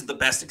Clowney isn't the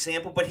best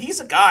example, but he's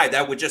a guy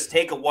that would just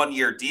take a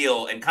 1-year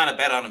deal and kind of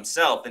bet on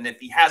himself. And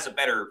if he has a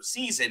better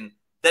season,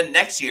 then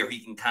next year he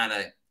can kind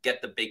of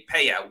get the big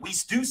payout. We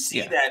do see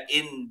that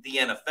in the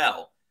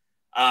NFL.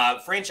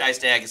 Franchise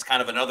tag is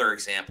kind of another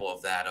example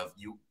of that, of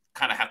you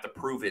kind of have to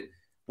prove it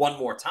one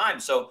more time.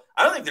 So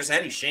I don't think there's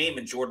any shame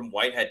in Jordan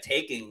Whitehead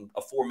taking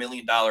a $4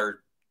 million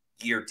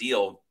year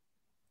deal,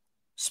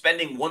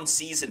 spending 1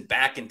 season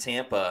back in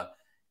Tampa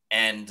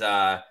and,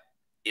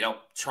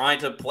 trying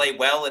to play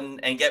well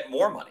and get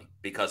more money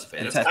because of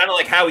it. It's kind of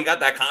like how he got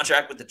that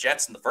contract with the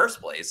Jets in the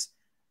first place.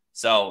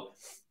 So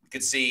we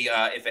could see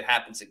if it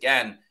happens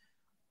again.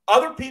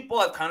 Other people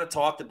have kind of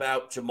talked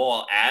about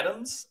Jamal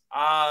Adams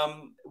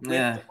with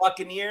the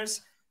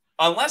Buccaneers.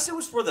 Unless it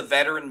was for the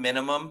veteran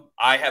minimum,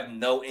 I have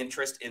no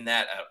interest in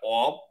that at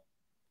all.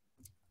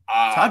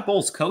 Todd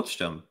Bowles coached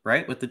him,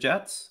 right, with the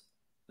Jets?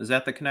 Is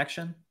that the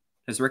connection?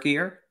 His rookie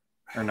year?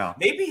 Or no?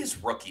 Maybe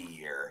his rookie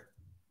year.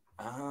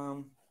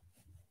 Gotta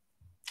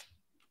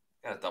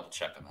double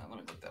check on that. Let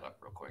me look that up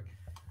real quick.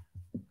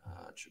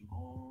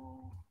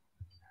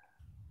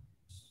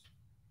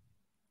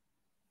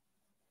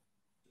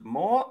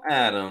 Jamal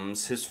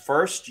Adams, his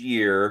first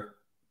year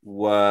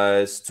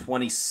was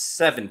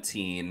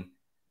 2017.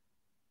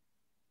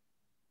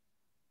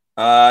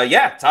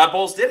 Todd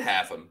Bowles did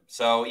have him.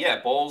 So,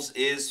 Bowles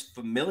is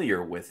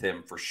familiar with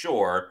him for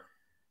sure.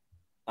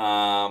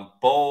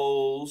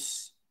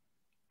 Bowles.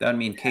 That would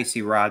mean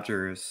Casey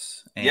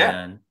Rogers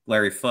and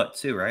Larry Foote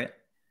too, right?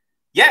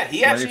 Yeah,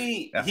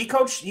 he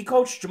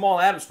coached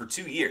Jamal Adams for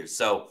 2 years.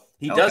 So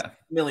he does have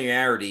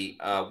familiarity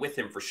with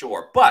him for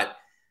sure. But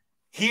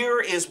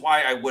here is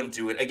why I wouldn't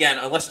do it. Again,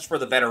 unless it's for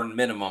the veteran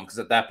minimum, because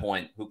at that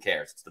point, who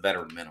cares? It's the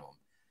veteran minimum.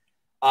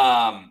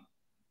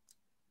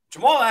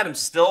 Jamal Adams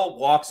still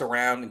walks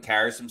around and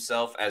carries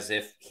himself as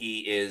if he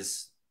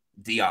is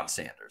Deion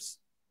Sanders,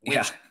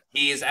 which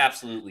he is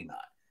absolutely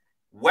not.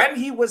 When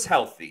he was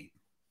healthy,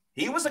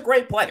 he was a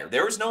great player.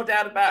 There was no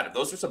doubt about it.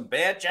 Those were some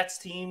bad Jets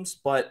teams,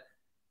 but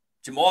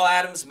Jamal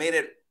Adams made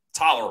it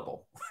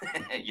tolerable,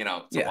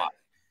 to watch.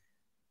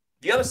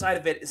 The other side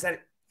of it is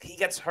that he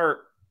gets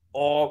hurt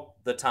all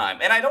the time.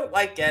 And I don't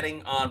like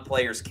getting on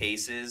players'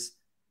 cases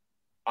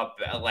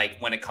like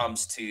when it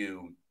comes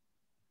to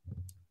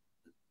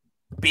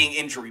being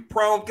injury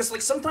prone, because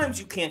like sometimes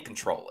you can't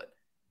control it.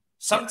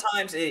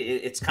 Sometimes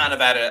it's kind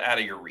of out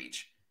of your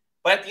reach.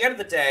 But at the end of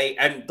the day,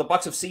 and the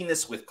Bucs have seen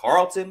this with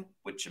Carlton,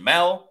 with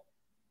Jamel,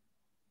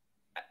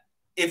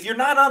 if you're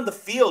not on the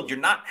field, you're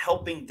not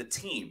helping the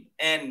team.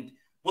 And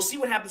we'll see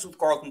what happens with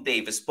Carlton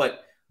Davis,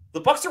 but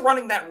the Bucs are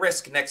running that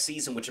risk next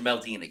season with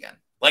Jamel Dean again.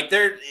 Like,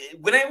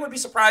 would anyone be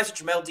surprised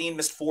if Jamel Dean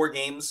missed 4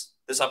 games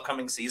this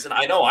upcoming season?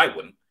 I know I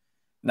wouldn't.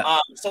 No.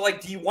 So,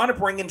 like, do you want to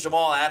bring in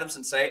Jamal Adams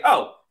and say,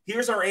 oh,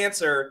 here's our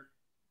answer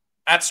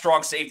at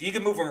strong safety? You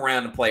can move him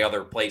around and play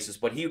other places,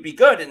 but he would be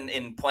good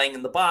in playing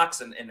in the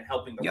box and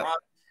helping the run.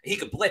 He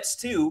could blitz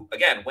too,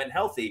 again, when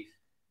healthy.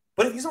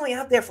 But if he's only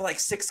out there for like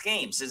 6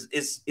 games,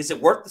 is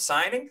it worth the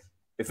signing?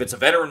 If it's a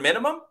veteran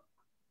minimum,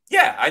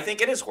 yeah, I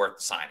think it is worth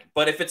the signing.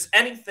 But if it's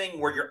anything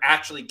where you're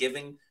actually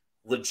giving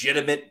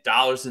legitimate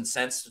dollars and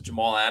cents to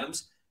Jamal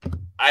Adams,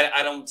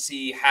 I don't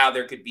see how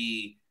there could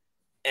be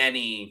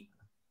any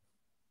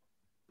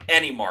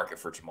market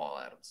for Jamal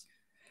Adams.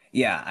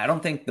 Yeah, I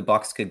don't think the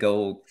Bucs could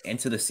go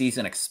into the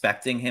season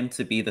expecting him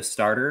to be the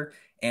starter.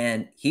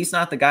 And he's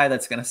not the guy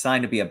that's going to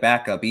sign to be a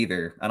backup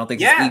either. I don't think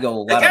his ego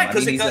will let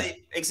him.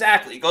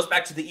 Exactly. It goes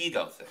back to the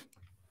ego thing.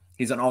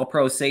 He's an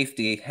all-pro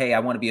safety. Hey, I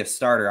want to be a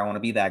starter. I want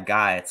to be that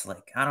guy. It's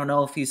like, I don't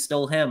know if he's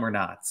still him or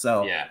not.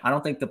 So I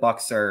don't think the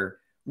Bucs are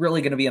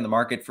really going to be in the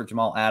market for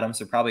Jamal Adams.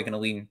 They're probably going to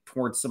lean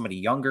towards somebody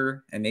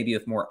younger and maybe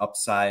with more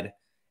upside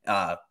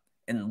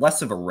and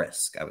less of a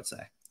risk, I would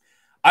say.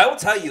 I will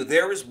tell you,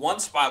 there is one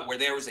spot where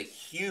there is a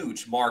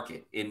huge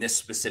market in this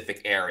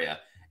specific area,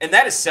 and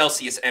that is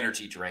Celsius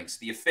Energy Drinks,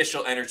 the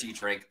official energy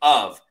drink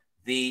of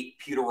the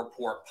Pewter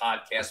Report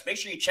podcast. Make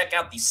sure you check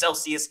out the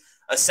Celsius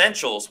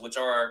Essentials, which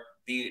are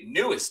the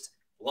newest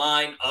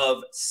line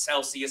of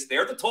Celsius.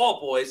 They're the tall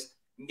boys.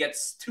 You can get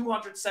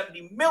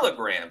 270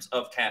 milligrams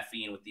of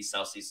caffeine with these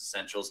Celsius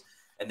Essentials,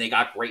 and they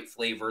got great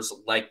flavors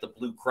like the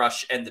Blue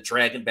Crush and the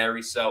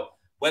Dragonberry. So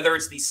whether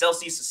it's the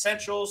Celsius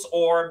Essentials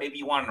or maybe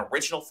you want an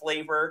original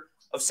flavor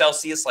of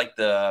Celsius, like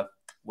the,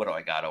 what do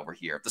I got over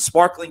here? The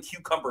Sparkling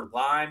Cucumber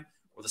Lime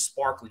or the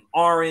Sparkling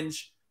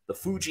Orange, the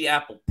Fuji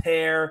Apple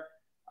Pear,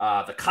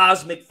 the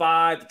Cosmic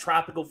Vibe, the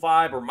Tropical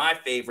Vibe, or my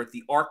favorite,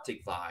 the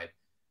Arctic Vibe.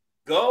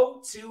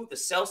 Go to the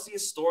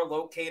Celsius store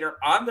locator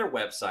on their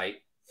website,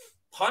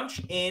 punch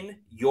in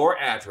your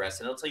address,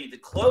 and it'll tell you the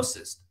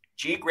closest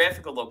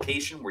geographical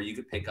location where you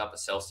could pick up a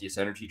Celsius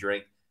energy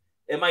drink.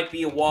 It might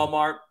be a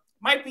Walmart,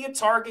 might be a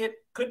Target,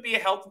 could be a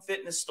health and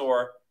fitness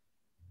store.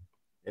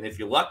 And if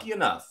you're lucky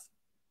enough,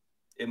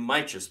 it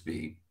might just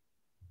be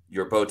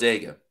your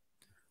bodega.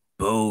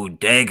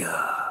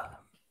 Bodega.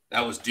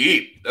 That was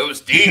deep. That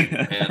was deep,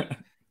 man.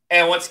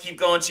 And once you keep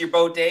going to your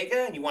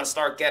bodega and you want to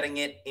start getting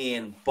it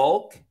in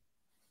bulk,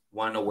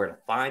 want to know where to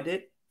find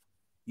it,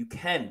 you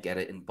can get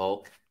it in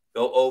bulk.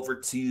 Go over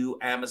to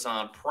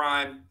Amazon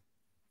Prime.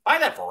 Buy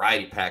that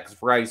variety pack, because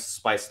variety is the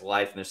spice of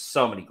life, and there's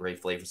so many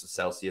great flavors of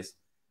Celsius.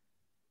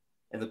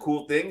 And the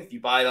cool thing, if you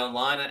buy it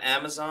online on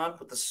Amazon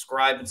with the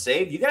subscribe and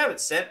save, you can have it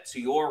sent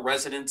to your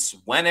residence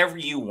whenever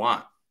you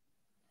want.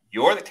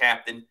 You're the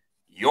captain.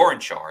 You're in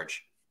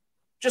charge.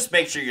 Just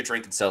make sure you're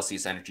drinking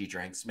Celsius energy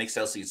drinks. Make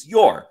Celsius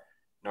your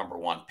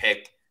 #1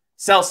 pick.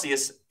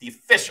 Celsius, the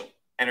official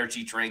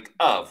energy drink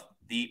of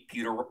the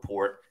Pewter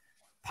Report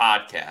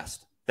podcast.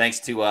 Thanks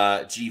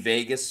to G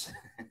Vegas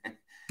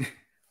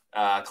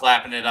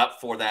clapping it up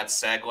for that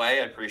segue. I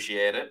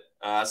appreciate it.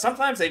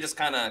 Sometimes they just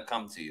kind of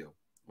come to you,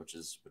 which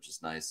is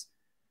nice.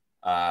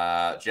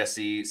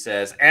 Jesse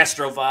says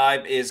Astro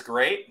Vibe is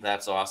great.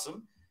 That's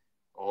awesome.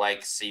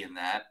 Like seeing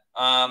that.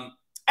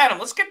 Adam,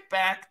 let's get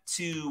back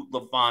to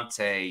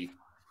Lavonte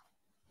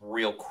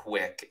real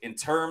quick. In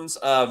terms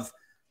of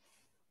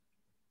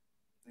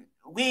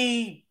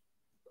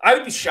I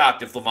would be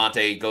shocked if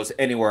Lavonte goes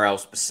anywhere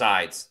else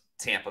besides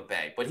Tampa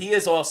Bay, but he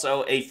is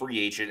also a free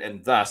agent,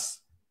 and thus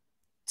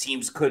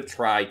teams could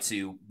try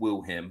to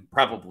woo him.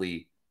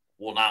 Probably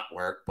will not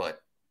work,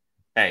 but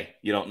hey,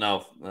 you don't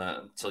know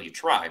until you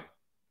try.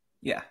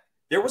 Yeah.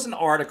 There was an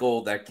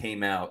article that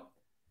came out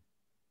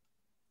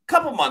a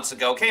couple months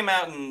ago, came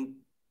out in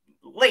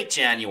late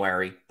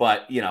January,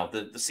 but, you know,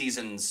 the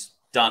season's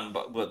done,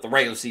 but the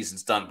regular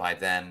season's done by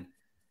then.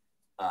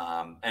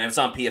 And it's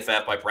on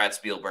PFF by Brad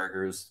Spielberger,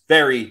 who's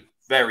very,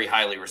 very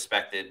highly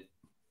respected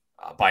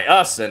by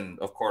us and,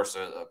 of course,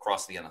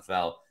 across the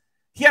NFL.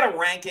 He had a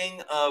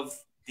ranking of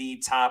the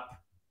top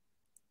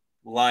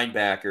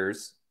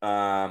linebackers,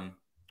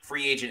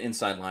 free agent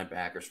inside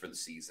linebackers for the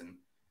season.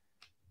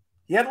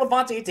 He had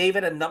Lavonte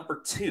David at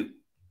 #2.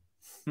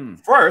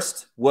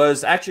 First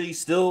was actually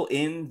still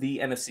in the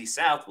NFC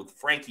South with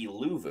Frankie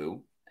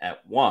Louvu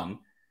at 1.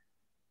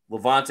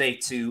 Lavonte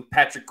 2,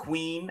 Patrick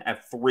Queen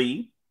at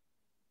 3.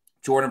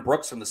 Jordan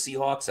Brooks from the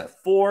Seahawks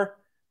at 4.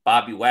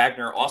 Bobby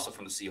Wagner, also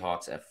from the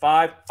Seahawks, at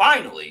 5.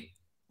 Finally,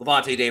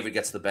 Lavonte David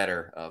gets the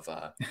better of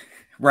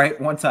right,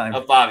 one time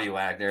of Bobby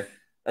Wagner.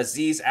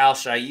 Azeez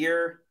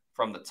Al-Shaair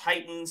from the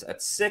Titans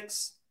at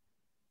 6.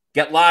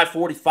 Get Live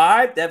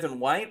 45, Devin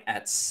White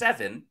at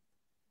 7.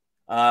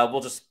 We'll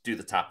just do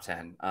the top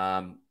 10.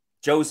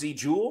 Josie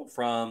Jewell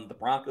from the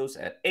Broncos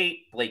at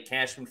 8. Blake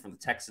Cashman from the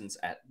Texans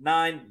at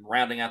 9.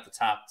 Rounding out the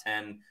top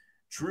 10,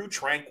 Drew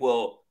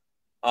Tranquill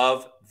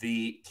of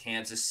the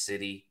Kansas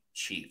City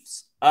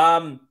Chiefs.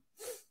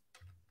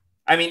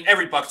 I mean,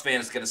 every Bucs fan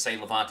is going to say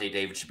Lavonte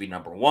David should be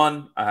number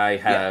one. I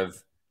have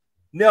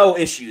no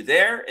issue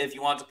there. If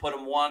you want to put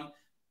him one,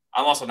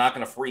 I'm also not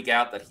going to freak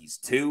out that he's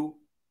two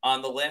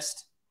on the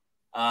list.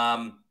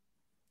 And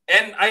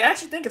I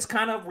actually think it's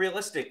kind of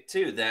realistic,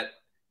 too, that,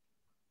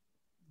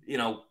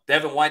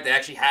 Devin White, they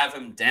actually have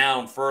him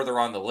down further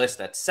on the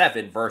list at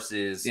 7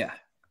 versus. Yeah,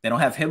 they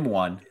don't have him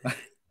one.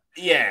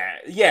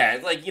 Yeah.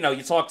 Like,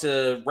 you talk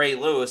to Ray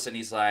Lewis and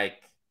he's like,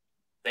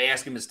 they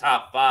ask him his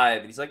top 5,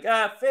 and he's like,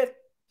 5th.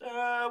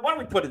 Why don't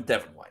we put in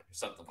Devin White or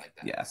something like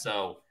that? Yeah.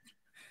 So,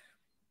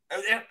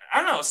 I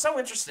don't know. It's so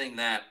interesting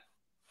that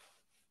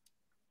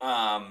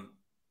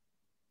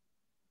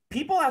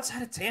people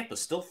outside of Tampa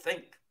still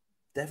think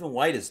Devin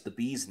White is the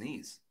bee's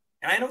knees.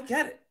 And I don't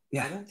get it.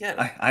 Yeah. I don't get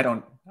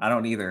it. I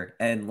don't either.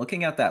 And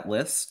looking at that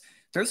list,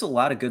 there's a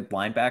lot of good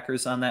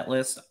linebackers on that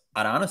list.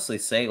 I'd honestly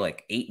say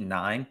like 8 and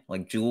 9,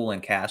 like Jewell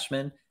and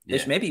Cashman. They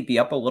should maybe be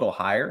up a little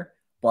higher,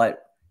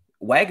 but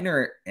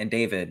Wagner and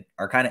David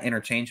are kind of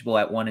interchangeable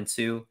at 1 and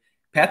 2.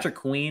 Patrick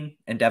Queen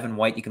and Devin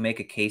White, you can make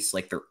a case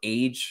like their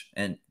age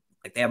and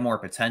like they have more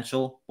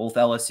potential, both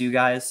LSU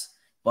guys.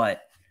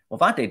 But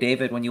Lavonte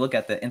David, when you look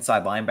at the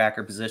inside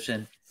linebacker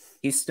position,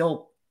 he's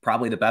still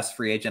probably the best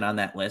free agent on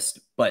that list,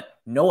 but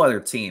no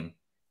other team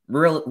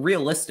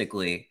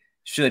realistically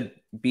should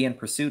be in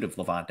pursuit of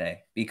Lavonte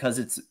because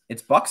it's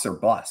Bucs or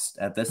bust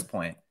at this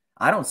point.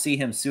 I don't see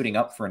him suiting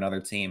up for another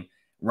team,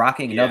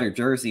 rocking another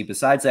jersey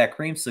besides that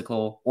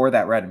creamsicle or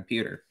that red and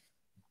pewter.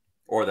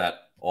 Or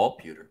that all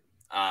pewter.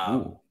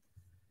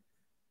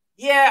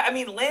 Yeah, I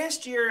mean,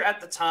 last year at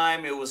the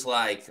time, it was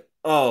like,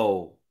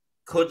 oh,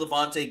 could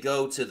Lavonte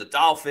go to the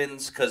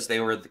Dolphins because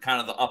they were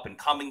kind of the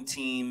up-and-coming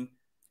team?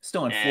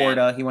 Still in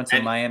Florida. He went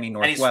to Miami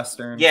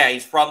Northwestern.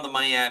 He's from the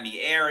Miami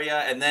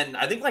area. And then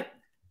I think like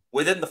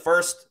within the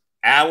first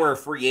hour of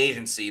free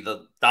agency,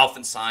 the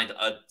Dolphins signed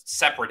a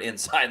separate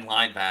inside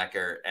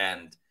linebacker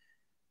and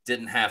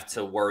didn't have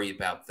to worry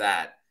about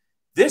that.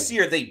 This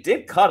year, they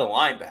did cut a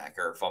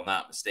linebacker, if I'm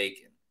not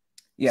mistaken.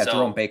 Yeah,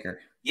 Jerome Baker.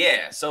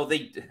 Yeah, so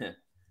they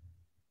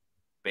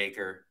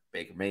Baker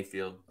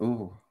Mayfield.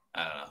 Ooh,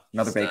 I don't know.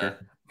 Another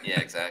Baker. Yeah,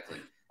 exactly.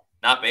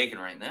 Not bacon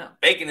right now.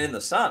 Bacon in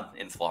the sun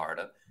in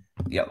Florida.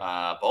 Yep.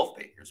 Both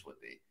Bakers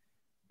would be.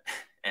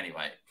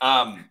 Anyway,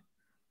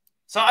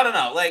 so I don't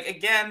know. Like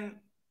again,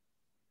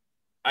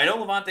 I know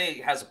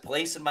Lavonte has a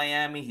place in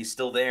Miami. He's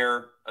still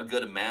there a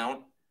good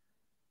amount.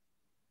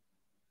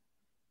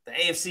 The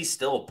AFC's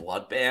still a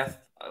bloodbath.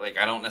 Like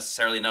I don't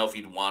necessarily know if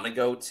you'd want to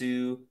go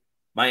to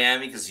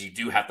Miami because you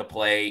do have to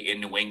play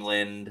in New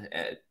England.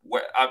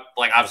 Where,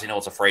 obviously, no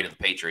one's afraid of the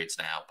Patriots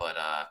now, but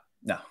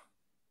no.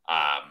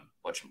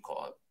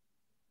 Whatchamacallit?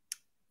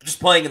 Just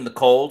playing in the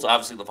cold.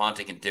 Obviously,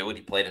 Lavonte can do it.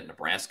 He played in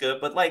Nebraska,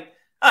 but like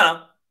I don't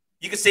know,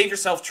 you can save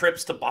yourself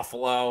trips to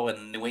Buffalo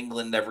and New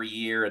England every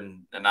year,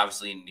 and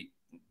obviously in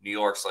New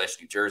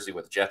York/New Jersey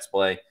where the Jets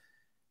play,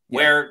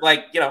 where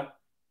like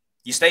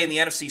you stay in the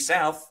NFC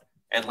South.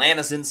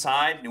 Atlanta's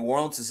inside. New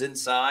Orleans is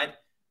inside.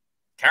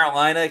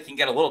 Carolina can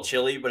get a little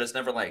chilly, but it's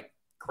never like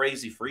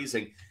crazy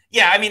freezing.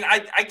 Yeah, I mean, I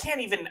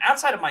can't even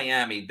outside of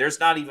Miami. There's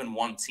not even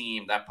one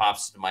team that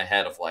pops into my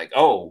head of like,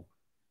 oh,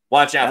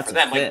 watch out for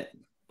them.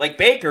 Like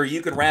Baker,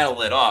 you could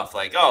rattle it off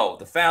like, oh,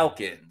 the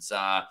Falcons,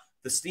 the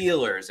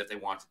Steelers if they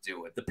want to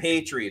do it, the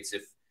Patriots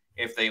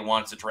if they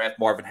want to draft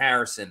Marvin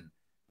Harrison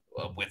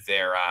with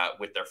their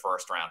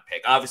first round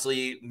pick.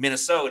 Obviously,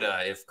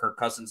 Minnesota if Kirk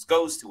Cousins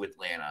goes to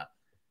Atlanta.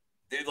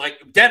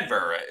 Like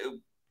Denver.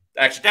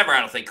 Actually, Denver, I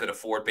don't think could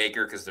afford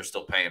Baker because they're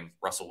still paying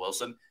Russell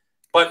Wilson.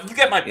 But you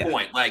get my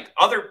point. Like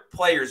other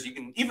players, you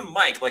can even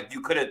Mike. Like you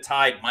could have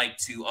tied Mike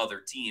to other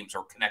teams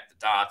or connect the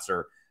dots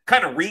or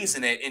kind of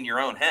reason it in your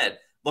own head.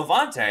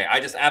 Lavonte, I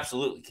just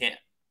absolutely can't.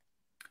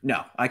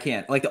 No, I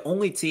can't. Like the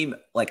only team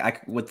like I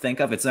would think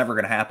of, it's never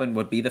going to happen,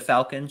 would be the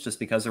Falcons, just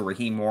because of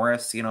Raheem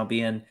Morris,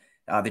 being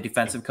the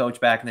defensive coach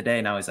back in the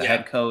day. Now he's a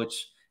head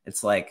coach.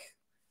 It's like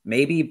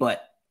maybe,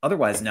 but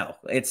otherwise, no.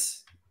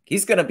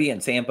 He's going to be in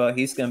Tampa.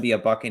 He's going to be a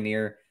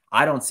Buccaneer.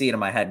 I don't see it in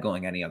my head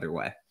going any other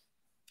way.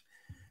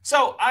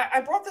 So I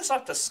brought this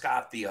up to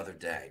Scott the other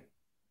day.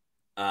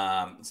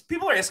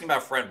 People are asking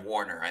about Fred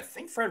Warner. I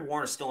think Fred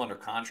Warner's still under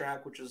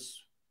contract, which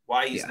is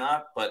why he's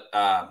not. But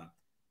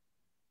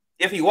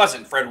if he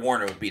wasn't, Fred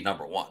Warner would be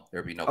number one. There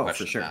would be no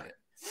question about it.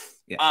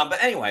 Yeah.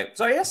 But anyway,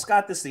 so I asked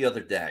Scott this the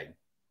other day.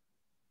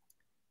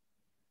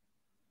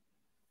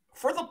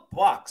 For the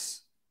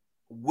Bucs,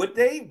 would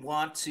they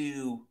want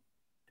to...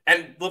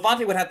 And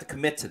Lavonte would have to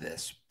commit to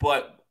this,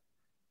 but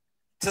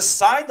to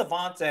sign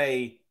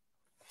Lavonte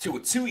to a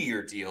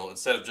 2-year deal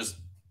instead of just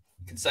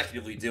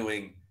consecutively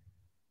doing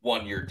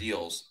 1-year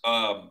deals,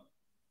 because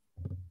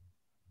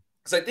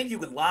I think you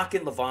can lock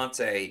in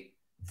Lavonte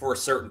for a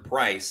certain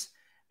price,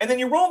 and then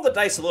you're rolling the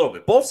dice a little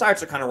bit. Both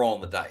sides are kind of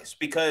rolling the dice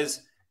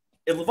because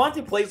if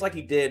Lavonte plays like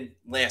he did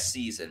last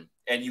season,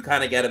 and you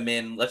kind of get him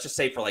in, let's just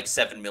say for like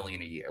 $7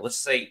 million a year. Let's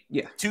say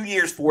 2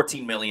 years,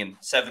 $14 million,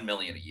 $7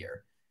 million a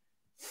year.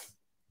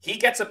 He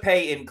gets a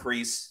pay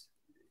increase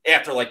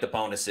after like the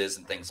bonuses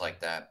and things like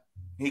that.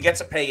 He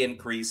gets a pay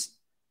increase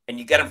and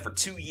you get him for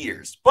 2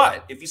 years.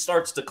 But if he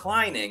starts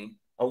declining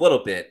a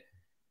little bit,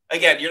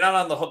 again, you're not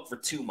on the hook for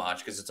too much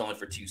because it's only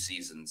for 2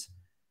 seasons.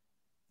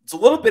 It's a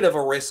little bit of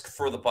a risk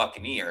for the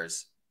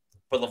Buccaneers,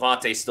 but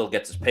Lavonte still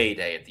gets his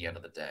payday at the end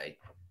of the day.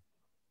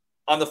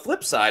 On the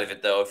flip side of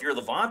it, though, if you're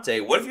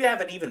Lavonte, what if you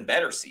have an even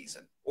better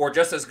season or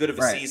just as good of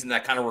a season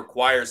that kind of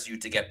requires you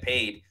to get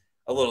paid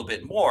a little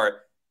bit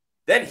more?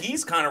 Then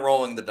he's kind of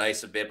rolling the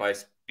dice a bit by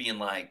being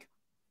like,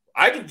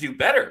 I can do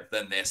better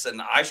than this,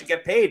 and I should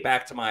get paid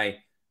back to my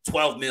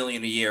 $12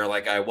 million a year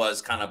like I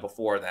was kind of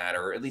before that,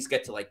 or at least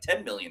get to like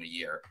 $10 million a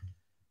year.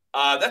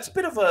 That's a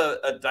bit of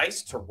a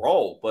dice to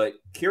roll, but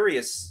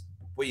curious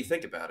what you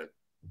think about it.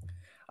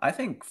 I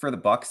think for the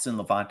Bucs and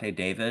Lavonte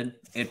David,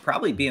 it'd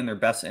probably be in their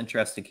best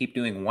interest to keep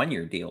doing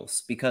one-year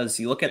deals because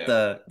you look at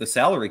the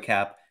salary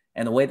cap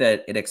and the way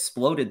that it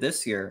exploded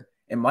this year,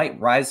 it might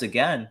rise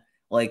again.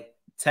 Like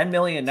 10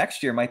 million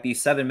next year might be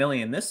 7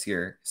 million this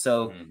year.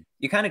 So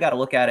you kind of got to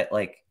look at it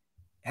like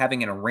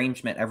having an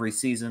arrangement every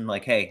season.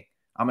 Like, hey,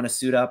 I'm going to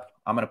suit up.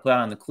 I'm going to put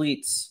on the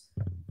cleats.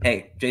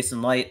 Hey,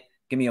 Jason Light,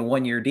 give me a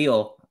one-year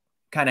deal.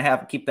 Kind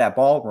of keep that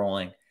ball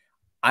rolling.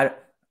 I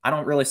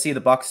don't really see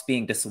the Bucs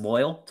being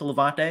disloyal to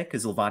Lavonte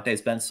because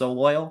Lavante's been so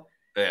loyal.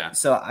 Yeah.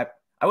 So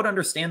I would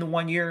understand the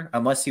 1 year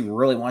unless he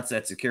really wants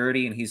that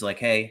security and he's like,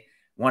 hey,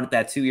 wanted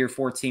that 2 year,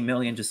 14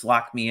 million, just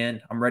lock me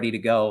in. I'm ready to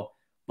go.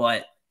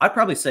 But I'd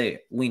probably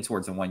say lean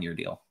towards a 1 year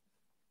deal.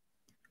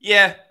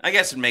 Yeah, I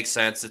guess it makes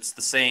sense. It's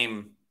the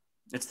same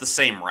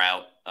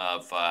route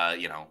of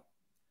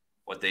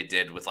what they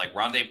did with like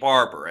Rondé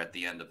Barber at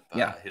the end of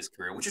his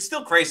career, which is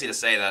still crazy to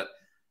say that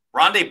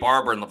Rondé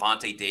Barber and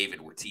Lavonte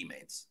David were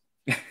teammates.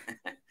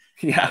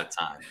 At the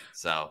time.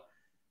 So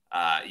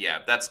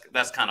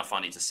that's kind of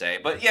funny to say.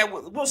 But yeah,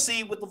 we'll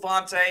see with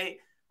Lavonte.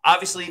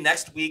 Obviously,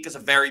 next week is a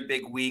very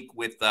big week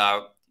with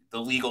the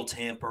legal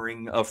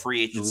tampering of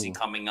free agency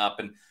coming up.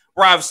 And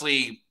we're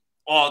obviously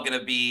all going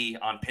to be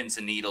on pins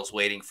and needles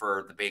waiting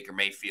for the Baker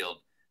Mayfield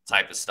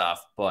type of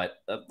stuff. But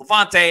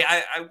Lavonte,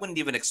 I wouldn't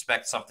even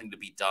expect something to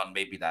be done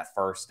maybe that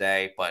first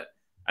day. But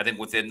I think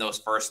within those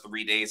first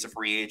 3 days of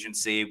free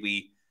agency,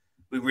 we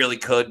really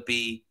could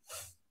be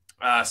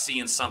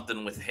seeing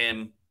something with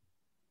him.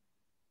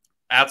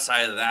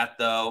 Outside of that,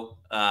 though,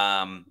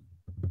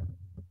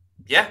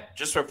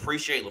 just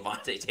appreciate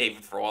Lavonte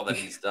David for all that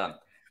he's done.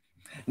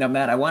 Now,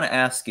 Matt, I want to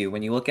ask you,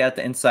 when you look at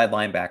the inside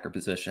linebacker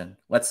position,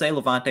 let's say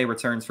Lavonte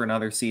returns for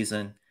another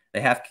season.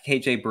 They have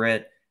KJ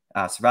Britt,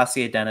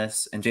 Servassier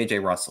Dennis, and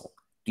JJ Russell.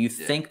 Do you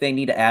think they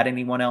need to add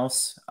anyone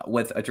else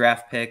with a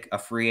draft pick, a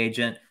free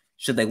agent?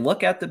 Should they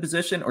look at the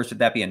position, or should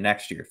that be a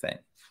next year thing?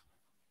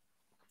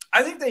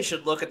 I think they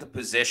should look at the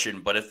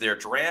position, but if they're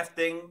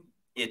drafting,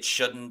 it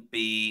shouldn't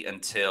be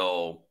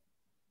until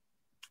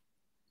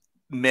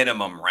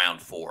minimum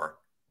round 4.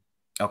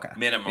 Okay.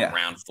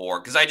 Round 4.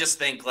 Because I just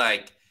think,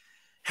 like,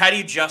 how do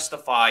you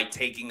justify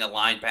taking a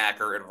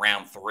linebacker in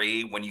round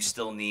 3 when you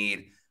still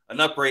need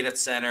an upgrade at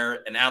center,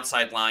 an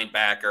outside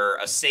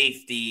linebacker, a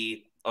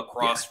safety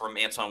across from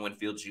Antoine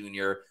Winfield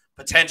Jr.,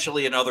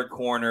 potentially another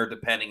corner,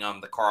 depending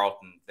on the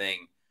Carlton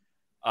thing.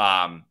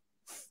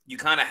 You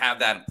kind of have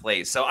that in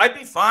place. So I'd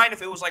be fine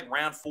if it was like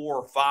round 4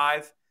 or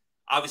 5.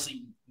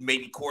 Obviously,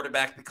 maybe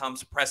quarterback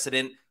becomes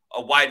precedent.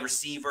 A wide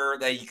receiver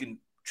that you can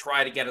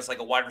try to get as like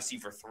a wide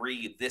receiver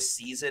 3 this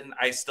season,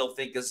 I still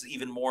think is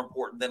even more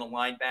important than a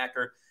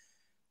linebacker.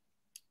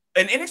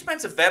 An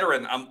inexpensive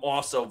veteran, I'm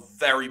also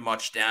very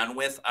much down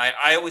with.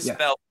 I always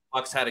felt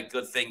Bucs had a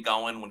good thing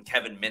going when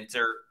Kevin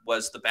Minter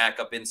was the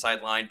backup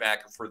inside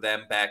linebacker for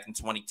them back in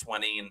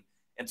 2020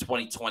 and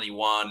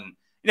 2021.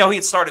 He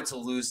had started to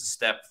lose a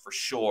step for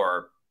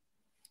sure.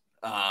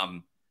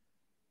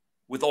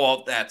 With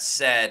all that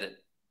said,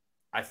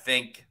 I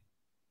think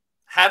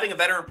having a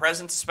veteran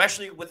presence,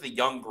 especially with a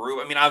young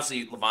group, I mean,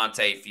 obviously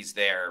Lavonte, if he's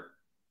there,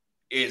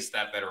 is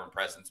that veteran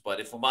presence. But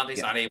if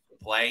Lamonte's not able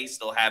to play,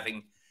 still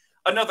having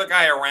another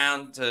guy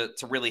around to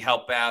really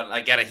help out,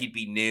 I get it, he'd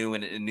be new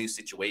in a new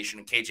situation.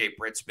 And KJ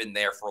Britt's been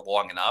there for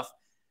long enough.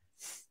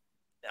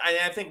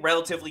 I think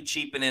relatively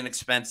cheap and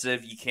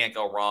inexpensive, you can't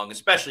go wrong,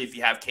 especially if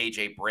you have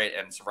KJ Britt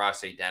and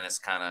Servassier Dennis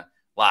kind of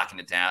locking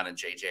it down and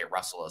JJ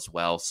Russell as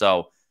well.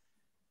 So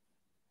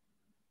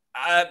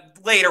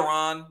later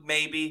on,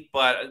 maybe,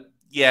 but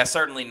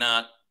certainly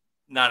not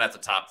at the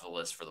top of the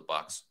list for the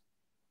Bucs.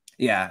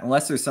 Yeah,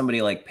 unless there's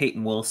somebody like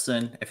Peyton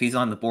Wilson. If he's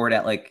on the board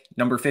at like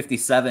number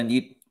 57,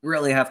 you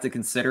really have to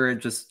consider it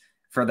just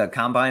for the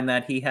combine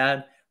that he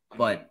had.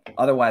 But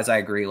otherwise, I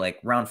agree, like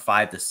round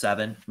 5 to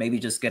 7, maybe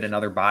just get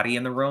another body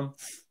in the room.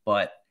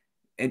 But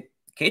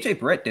KJ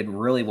Britt did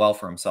really well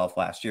for himself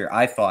last year,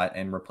 I thought,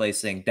 in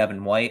replacing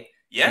Devin White.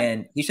 Yeah.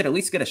 And he should at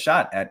least get a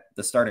shot at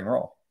the starting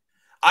role.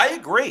 I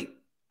agree.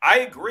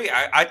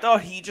 I thought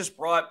he just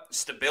brought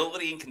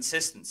stability and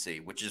consistency,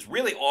 which is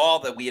really all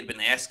that we had been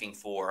asking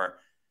for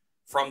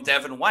from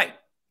Devin White.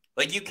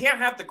 Like, you can't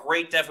have the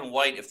great Devin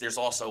White if there's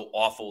also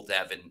awful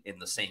Devin in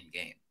the same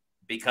game,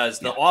 because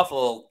the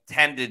awful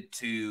tended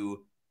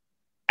to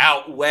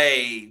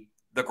outweigh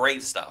the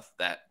great stuff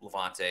that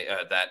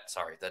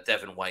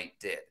Devin White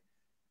did.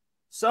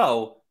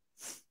 So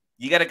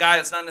you get a guy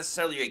that's not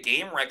necessarily a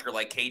game wrecker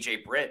like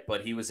KJ Britt,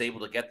 but he was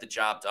able to get the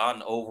job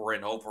done over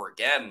and over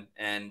again.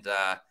 And,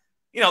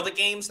 the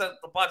games that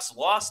the Bucs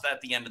lost at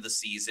the end of the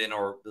season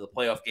or the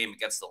playoff game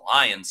against the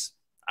Lions,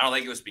 I don't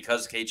think it was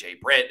because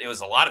KJ Britt. It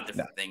was a lot of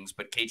different things,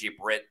 but KJ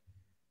Britt,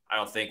 I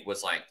don't think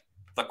was like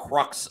the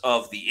crux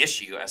of the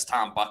issue, as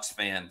Tom Bucs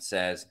fan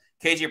says.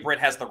 KJ Britt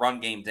has the run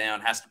game down,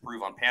 has to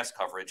prove on pass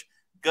coverage.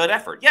 Good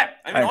effort. Yeah,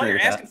 I mean, all you're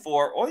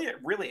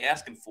really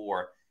asking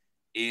for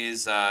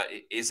is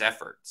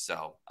effort.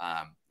 So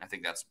I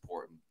think that's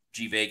important.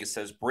 G Vegas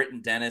says Britt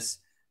and Dennis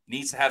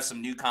needs to have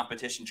some new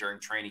competition during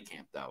training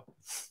camp, though.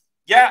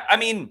 Yeah, I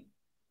mean,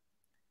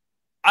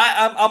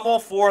 I'm all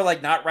for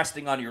like not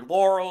resting on your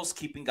laurels,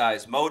 keeping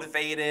guys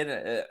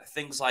motivated,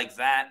 things like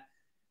that.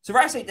 So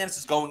Ravsey Dennis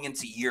is going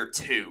into year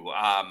 2.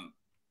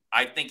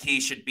 I think he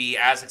should be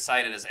as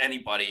excited as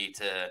anybody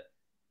to,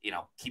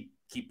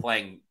 keep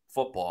playing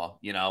football.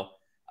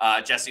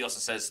 Jesse also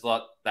says,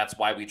 look, that's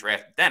why we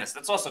drafted Dennis.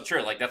 That's also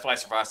true. Like, that's why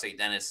Ravsey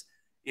Dennis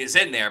is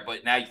in there.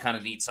 But now you kind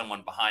of need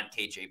someone behind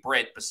KJ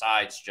Britt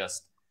besides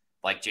just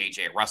like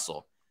JJ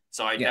Russell.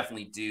 So I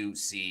definitely do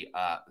see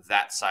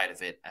that side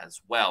of it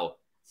as well.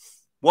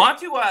 Want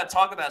to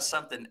talk about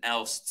something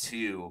else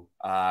too.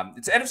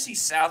 It's NFC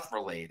South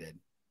related.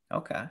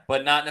 Okay.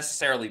 But not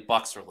necessarily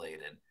Bucs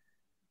related.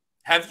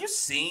 Have you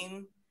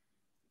seen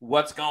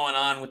what's going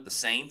on with the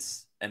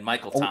Saints and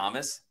Michael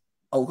Thomas?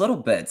 A little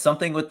bit.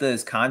 Something with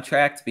his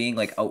contract being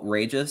like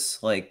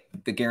outrageous, like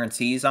the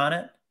guarantees on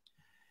it.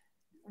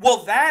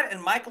 Well, that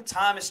and Michael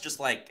Thomas just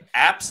like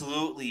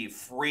absolutely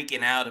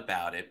freaking out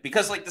about it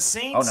because like the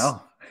Saints,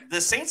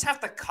 the Saints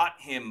have to cut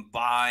him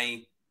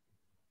by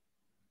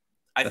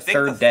the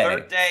third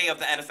day of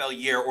the NFL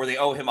year, or they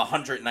owe him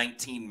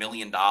 $119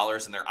 million,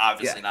 and they're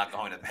obviously not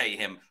going to pay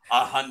him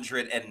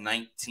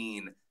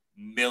 $119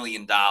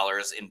 million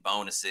in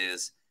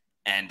bonuses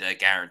and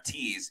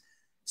guarantees.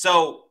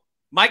 So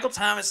Michael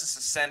Thomas is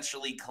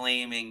essentially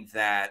claiming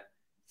that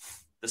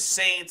the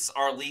Saints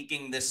are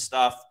leaking this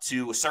stuff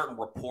to a certain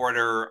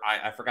reporter.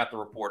 I forgot the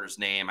reporter's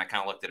name. I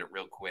kind of looked at it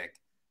real quick.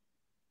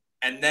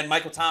 And then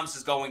Michael Thomas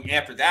is going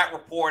after that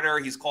reporter.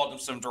 He's called him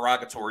some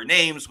derogatory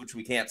names, which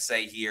we can't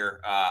say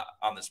here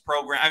on this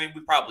program. I mean,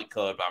 we probably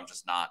could, but I'm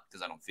just not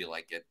because I don't feel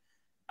like it.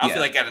 I don't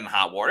feel like getting in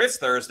hot water. It's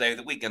Thursday.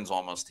 The weekend's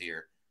almost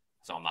here,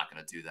 so I'm not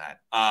going to do that.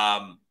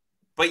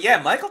 But,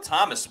 yeah, Michael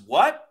Thomas,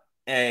 what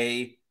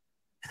a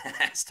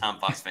 – as Tom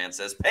Fox fan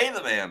says, pay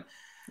the man.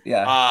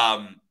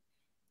 Yeah.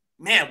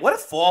 Man, what a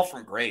fall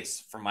from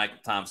grace for Michael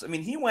Thomas. I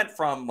mean, he went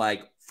from,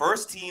 like,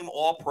 first-team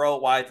all-pro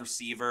wide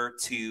receiver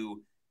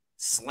to –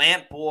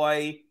 slant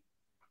boy,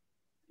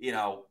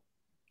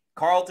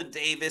 Carlton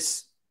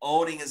Davis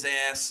owning his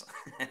ass,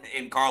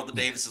 in Carlton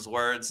Davis's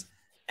words,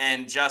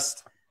 and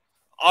just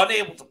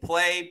unable to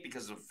play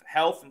because of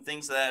health and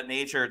things of that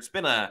nature. It's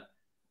been a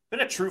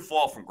true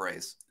fall from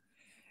grace.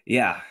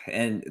 Yeah,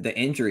 and the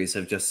injuries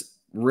have just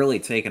really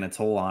taken a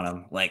toll on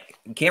him. Like,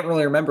 can't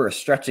really remember a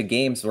stretch of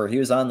games where he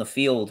was on the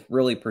field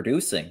really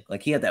producing.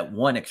 Like, he had that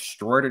one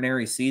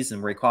extraordinary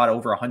season where he caught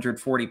over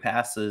 140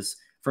 passes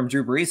from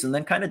Drew Brees and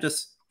then kind of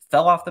just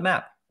fell off the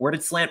map. Where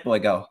did Slant Boy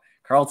go?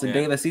 Carlton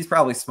Davis, he's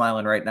probably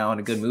smiling right now in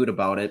a good mood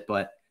about it.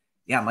 But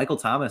yeah, Michael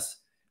Thomas,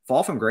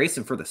 fall from grace.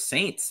 And for the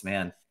Saints,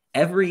 man,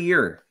 every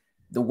year,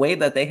 the way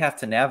that they have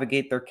to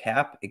navigate their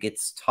cap, it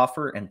gets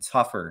tougher and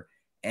tougher.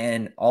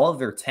 And all of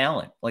their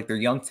talent, like their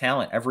young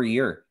talent every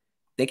year,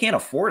 they can't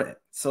afford it.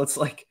 So it's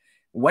like,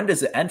 when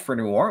does it end for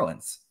New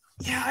Orleans?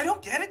 Yeah, I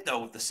don't get it,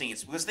 though, with the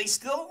Saints, because they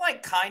still,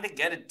 like, kind of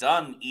get it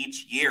done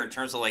each year in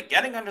terms of, like,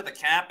 getting under the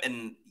cap.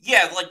 And,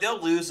 yeah, like, they'll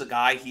lose a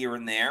guy here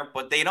and there,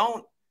 but they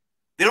don't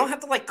have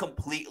to, like,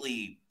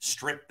 completely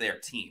strip their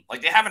team.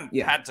 Like, they haven't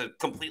had to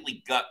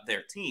completely gut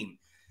their team.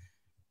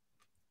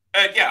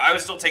 And, yeah, I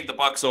would still take the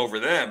Bucs over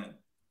them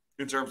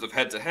in terms of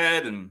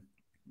head-to-head and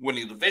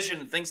winning the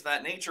division and things of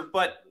that nature.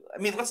 But, I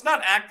mean, let's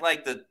not act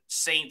like the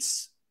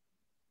Saints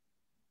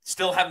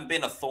still haven't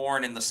been a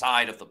thorn in the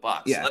side of the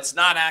Bucs. Yeah. Let's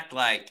not act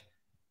like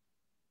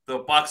the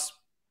Bucs,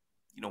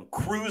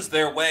 cruised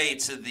their way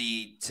to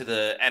the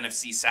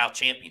NFC South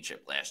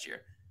Championship last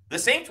year. The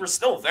Saints were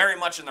still very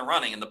much in the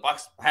running, and the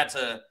Bucs had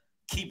to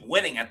keep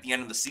winning at the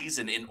end of the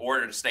season in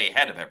order to stay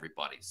ahead of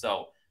everybody.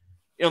 So,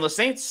 the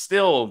Saints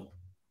still,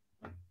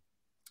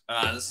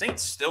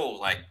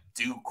 like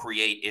do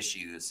create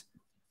issues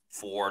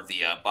for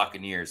the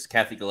Buccaneers.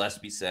 Kathy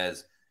Gillespie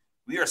says,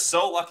 "We are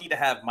so lucky to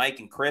have Mike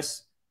and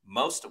Chris.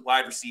 Most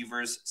wide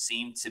receivers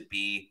seem to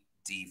be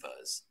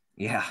divas."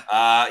 Yeah.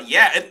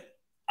 And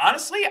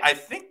honestly, I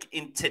think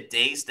in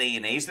today's day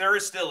and age, there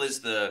still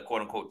is the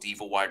quote-unquote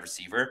diva wide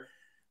receiver.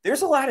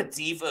 There's a lot of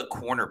diva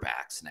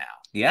cornerbacks now.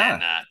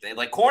 Yeah.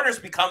 And corners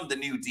become the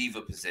new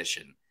diva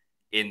position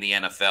in the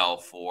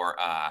NFL for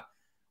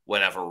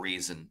whatever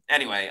reason.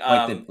 Anyway.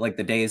 Like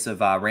the days of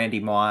Randy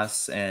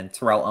Moss and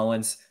Terrell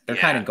Owens, they're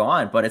kind of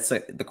gone, but it's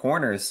like the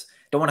corners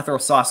don't want to throw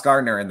Sauce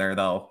Gardner in there,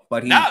 though.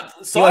 But he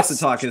likes to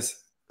talk his game.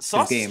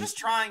 Sauce is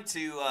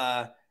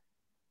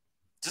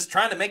just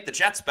trying to make the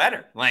Jets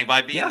better, like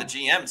by being the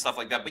GM and stuff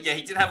like that. But yeah,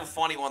 he did have a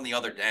funny one the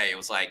other day. It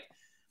was like,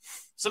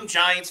 some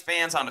Giants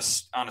fans on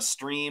a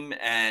stream,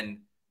 and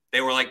they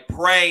were like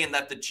praying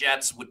that the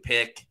Jets would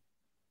pick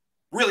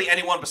really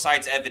anyone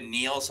besides Evan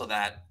Neal so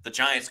that the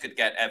Giants could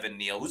get Evan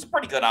Neal, who's a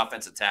pretty good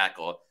offensive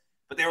tackle.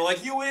 But they were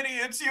like, you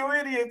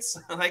idiots.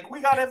 Like,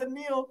 we got Evan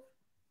Neal.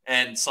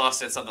 And Sauce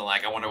said something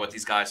like, I wonder what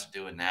these guys are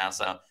doing now.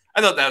 So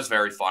I thought that was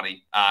very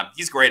funny.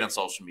 He's great on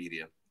social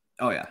media.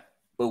 Oh, yeah.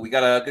 But we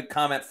got a good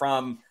comment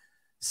from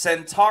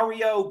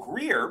Centario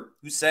Greer,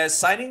 who says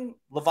signing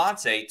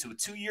Lavonte to a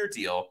 2-year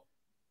deal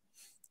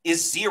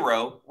is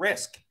zero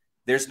risk.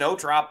 There's no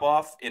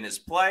drop-off in his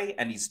play,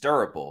 and he's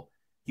durable.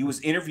 He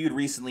was interviewed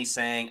recently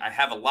saying, I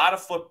have a lot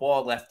of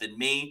football left in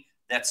me.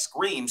 That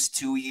screams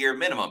 2-year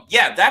minimum.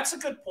 Yeah, that's a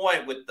good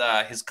point with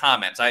his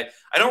comments. I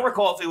don't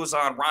recall if it was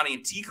on Ronnie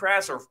and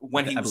T-Crass or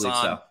when he was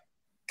on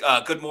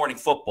Good Morning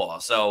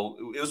Football.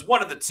 So it was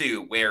one of the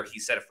two where he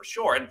said it for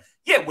sure. And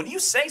yeah, when you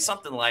say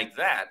something like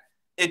that,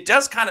 it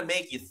does kind of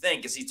make you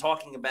think, is he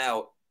talking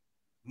about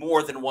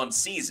more than one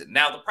season?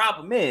 Now, the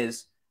problem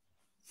is,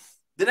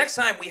 the next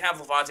time we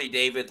have Lavonte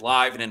David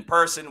live and in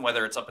person,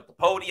 whether it's up at the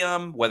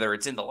podium, whether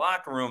it's in the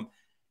locker room,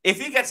 if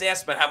he gets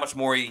asked about how much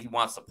more he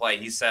wants to play,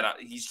 he said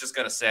he's just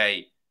going to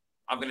say,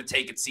 I'm going to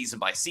take it season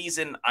by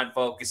season. I'm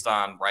focused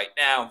on right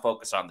now. I'm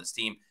focused on this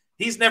team.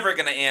 He's never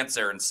going to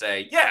answer and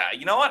say, yeah,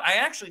 you know what? I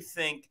actually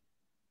think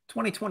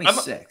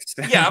 2026.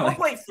 I'm going to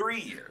play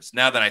 3 years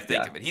now that I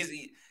think of it.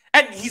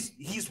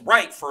 He's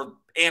right for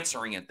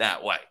answering it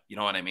that way. You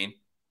know what I mean?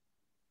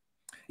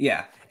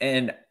 Yeah.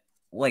 And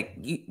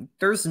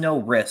there's no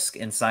risk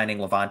in signing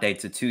Lavonte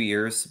to 2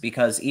 years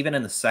because even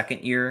in the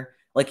second year,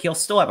 he'll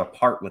still have a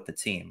part with the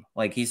team.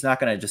 He's not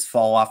going to just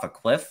fall off a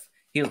cliff.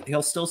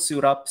 He'll still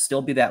suit up,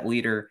 still be that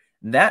leader.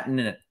 That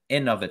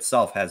in of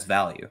itself has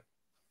value.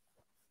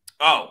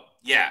 Oh,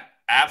 yeah,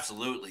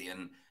 absolutely.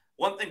 And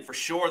one thing for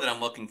sure that I'm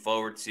looking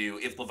forward to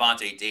if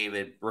Lavonte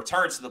David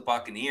returns to the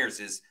Buccaneers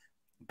is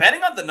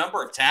betting on the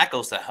number of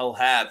tackles that he'll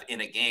have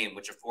in a game,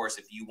 which, of course,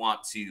 if you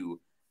want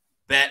to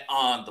bet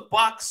on the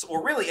Bucs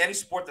or really any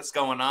sport that's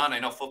going on, I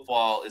know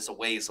football is a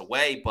ways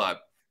away,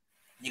 but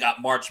you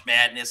got March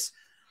Madness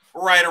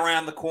right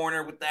around the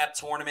corner with that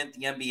tournament.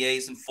 The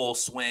NBA's in full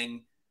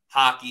swing.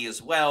 Hockey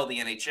as well, the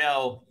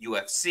NHL,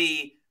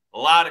 UFC, a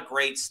lot of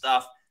great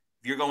stuff.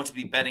 If you're going to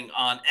be betting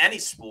on any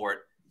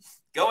sport,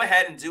 go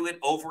ahead and do it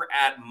over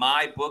at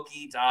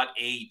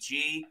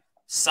mybookie.ag.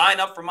 Sign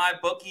up for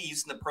MyBookie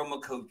using the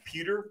promo code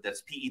PEWTER,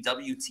 that's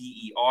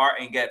PEWTER,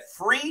 and get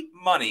free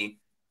money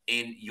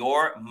in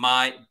your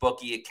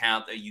MyBookie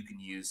account that you can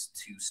use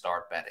to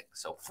start betting.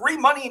 So free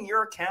money in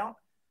your account.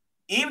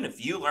 Even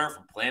if you learn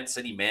from Plant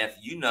City Math,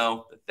 you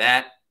know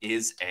that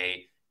is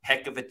a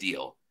heck of a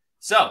deal.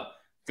 So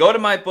go to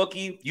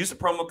MyBookie, use the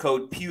promo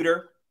code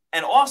PEWTER,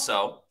 and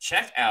also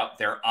check out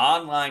their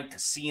online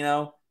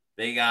casino.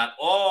 They got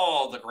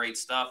all the great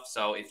stuff.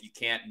 So if you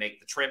can't make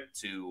the trip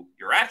to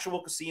your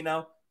actual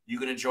casino, you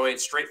can enjoy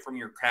it straight from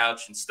your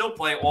couch and still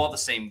play all the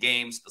same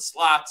games, the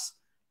slots,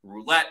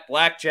 roulette,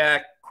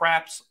 blackjack,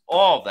 craps,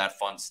 all that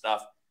fun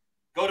stuff.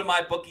 Go to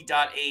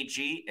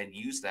mybookie.ag and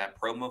use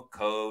that promo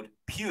code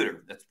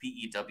PEWTER. That's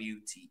PEWTER.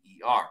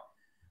 All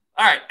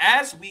right,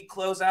 as we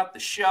close out the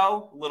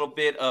show, a little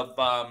bit of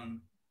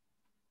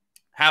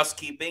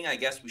housekeeping, I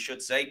guess we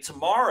should say.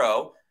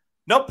 Tomorrow,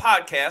 no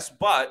podcast,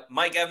 but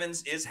Mike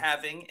Evans is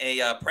having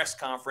a press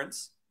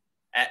conference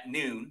at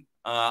noon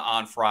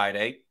on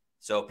Friday.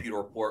 So Pewter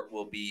Report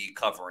will be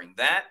covering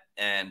that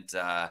and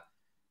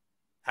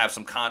have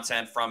some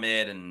content from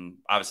it. And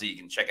obviously you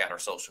can check out our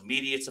social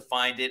media to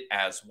find it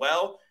as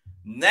well.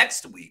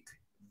 Next week,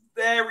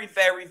 very,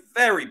 very,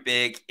 very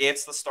big.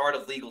 It's the start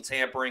of legal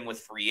tampering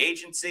with free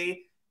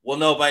agency. We'll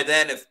know by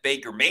then if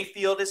Baker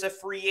Mayfield is a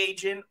free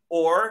agent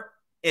or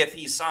if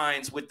he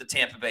signs with the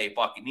Tampa Bay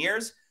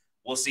Buccaneers.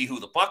 We'll see who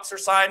the Bucs are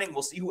signing.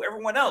 We'll see who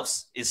everyone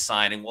else is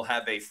signing. We'll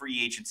have a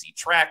free agency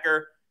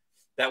tracker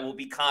that will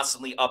be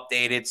constantly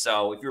updated.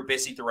 So if you're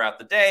busy throughout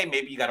the day,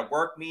 maybe you got a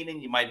work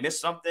meeting, you might miss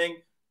something.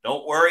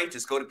 Don't worry.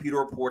 Just go to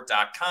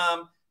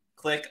pewterreport.com,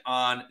 click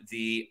on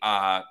the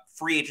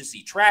free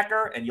agency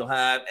tracker, and you'll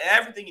have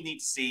everything you need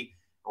to see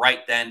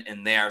right then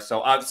and there. So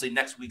obviously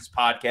next week's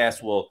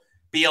podcast will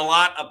be a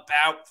lot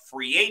about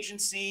free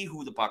agency,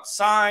 who the Bucs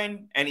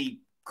sign,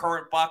 any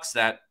current Bucs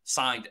that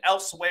signed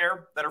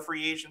elsewhere that are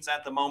free agents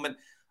at the moment.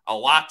 A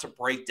lot to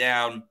break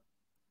down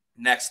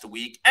next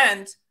week.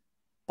 And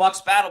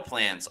Bucs battle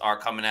plans are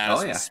coming out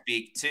as we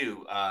speak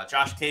too.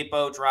 Josh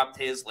Capo dropped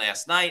his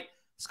last night.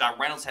 Scott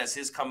Reynolds has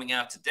his coming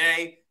out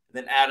today. And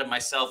then Adam,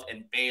 myself,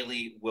 and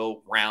Bailey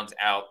will round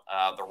out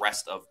the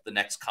rest of the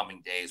next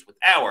coming days with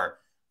our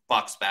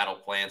Bucs battle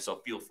plan.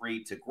 So feel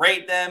free to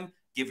grade them,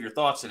 give your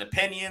thoughts and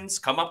opinions,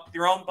 come up with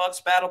your own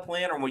Bucs battle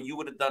plan or what you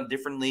would have done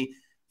differently.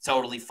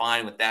 Totally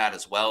fine with that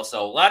as well.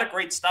 So a lot of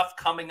great stuff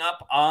coming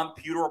up on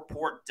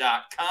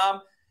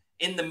pewterreport.com.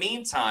 In the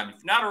meantime,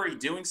 if you're not already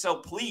doing so,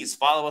 please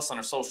follow us on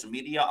our social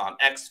media on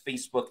X,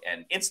 Facebook,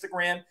 and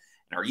Instagram.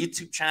 And our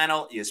YouTube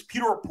channel is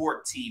Pewter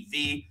Report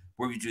TV,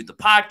 where we do the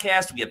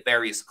podcast. We have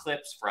various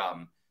clips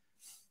from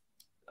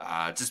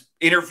just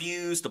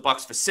interviews, the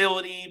Bucs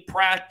facility,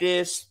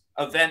 practice,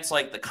 events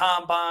like the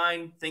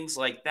Combine, things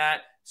like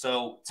that.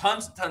 So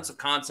tons and tons of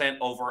content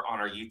over on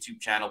our YouTube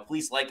channel.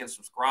 Please like and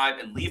subscribe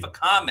and leave a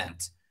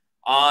comment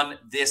on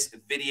this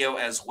video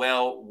as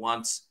well.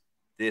 Once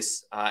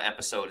this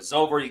episode is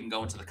over, you can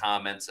go into the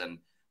comments and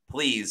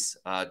please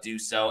do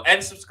so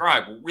and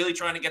subscribe. We're really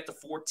trying to get to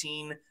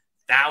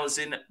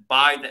 14,000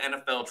 by the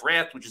NFL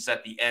draft, which is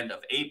at the end of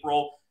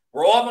April.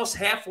 We're almost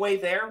halfway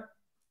there.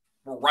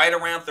 We're right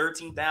around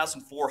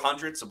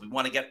 13,400, so we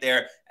want to get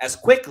there as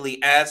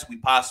quickly as we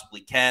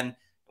possibly can.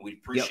 And we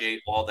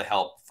appreciate all the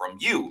help from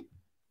you,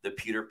 the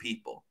Pewter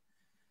people.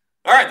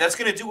 All right, that's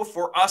going to do it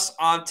for us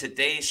on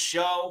today's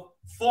show.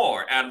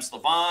 For Adam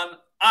Slavon,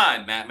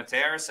 I'm Matt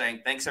Matera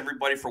saying thanks,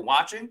 everybody, for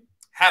watching.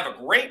 Have a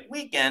great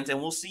weekend,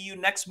 and we'll see you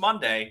next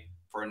Monday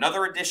for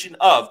another edition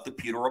of the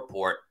Pewter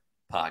Report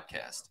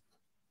podcast.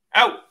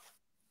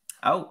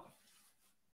 Out.